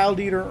 you're child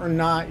eater or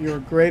not, you're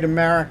a great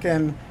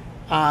American.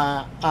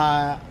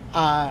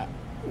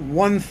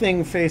 One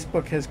thing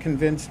Facebook has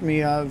convinced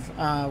me of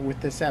with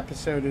this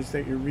episode is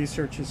that your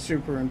research is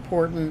super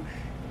important,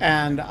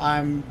 and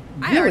I'm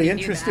really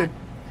interested.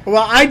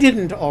 Well, I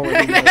didn't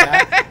already know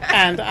that.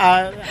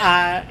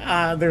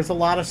 And there's a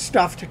lot of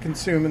stuff to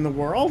consume in the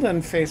world,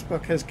 and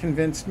Facebook has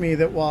convinced me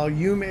that while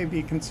you may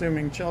be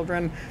consuming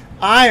children,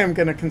 I am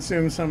going to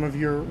consume some of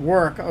your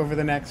work over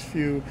the next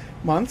few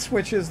months,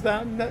 which is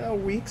the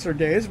weeks or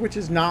days, which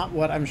is not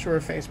what I'm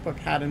sure Facebook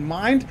had in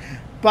mind.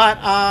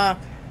 But,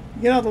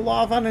 the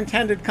law of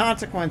unintended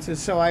consequences.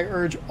 So I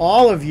urge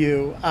all of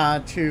you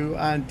to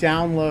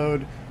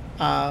download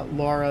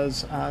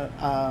Laura's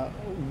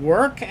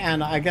work,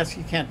 and I guess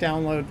you can't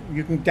download.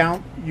 You can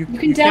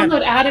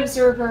download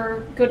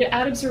AdObserver. Go to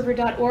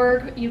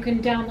adobserver.org. You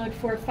can download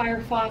for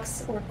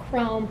Firefox or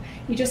Chrome.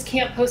 You just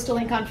can't post a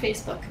link on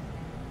Facebook.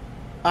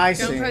 I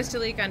Don't see. post a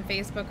leak on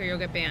Facebook or you'll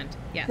get banned.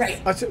 Yes.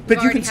 Right. But We've you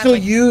already can had, still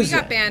like, use We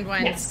got it. banned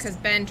once Yes. because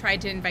Ben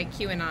tried to invite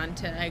QAnon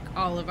to like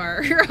all of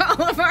our to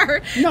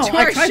No,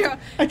 our show.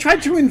 I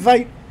tried to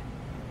invite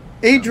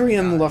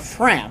Adrian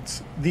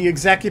LaFrance, the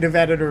executive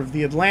editor of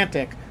The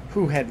Atlantic,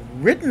 who had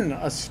written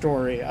a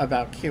story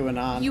about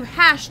QAnon. You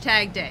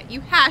hashtagged it.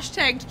 You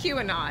hashtagged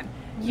QAnon.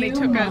 You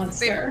They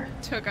monster.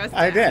 took us.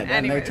 I did, and they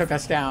Anyways. took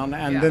us down,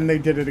 and Yeah. then they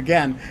did it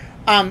again.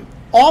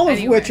 All of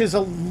Anyway. which is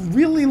a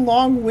really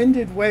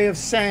long-winded way of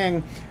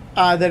saying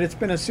that it's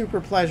been a super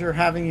pleasure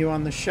having you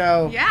on the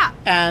show. Yeah.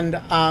 And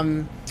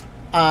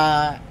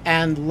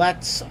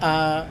let's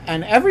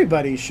and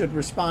everybody should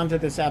respond to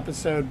this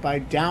episode by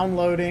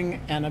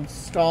downloading and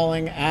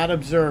installing Ad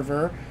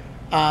Observer.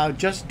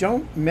 Just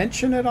don't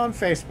mention it on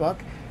Facebook,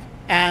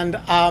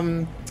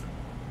 and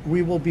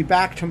we will be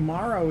back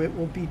tomorrow. It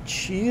will be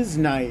cheese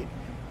night,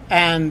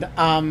 and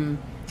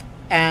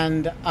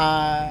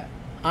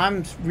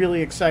I'm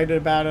really excited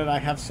about it. I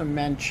have some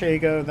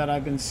manchego that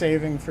I've been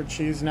saving for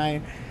cheese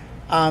night.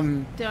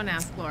 Don't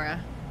ask Laura.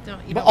 Don't.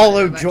 You But don't wanna know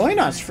although about join cheese.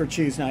 us for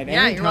cheese night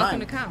Yeah, anytime. you're welcome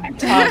to come. I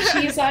don't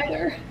have cheese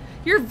either.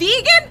 You're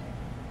vegan?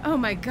 Oh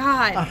my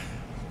god.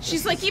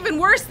 She's like even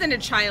worse than a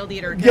child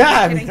eater. Just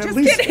Yeah, kidding. at Just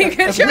least, kidding.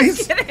 at Just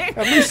least, kidding.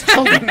 at least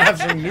children have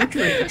some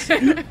nutrients.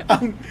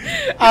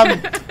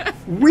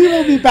 We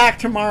will be back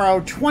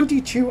tomorrow,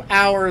 22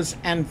 hours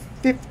and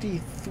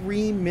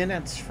 53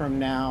 minutes from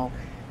now.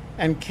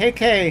 And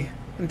KK,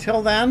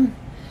 until then,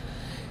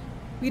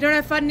 We don't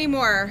have fun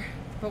anymore,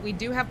 but we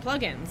do have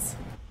plugins.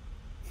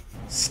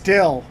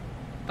 still.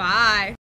 Bye.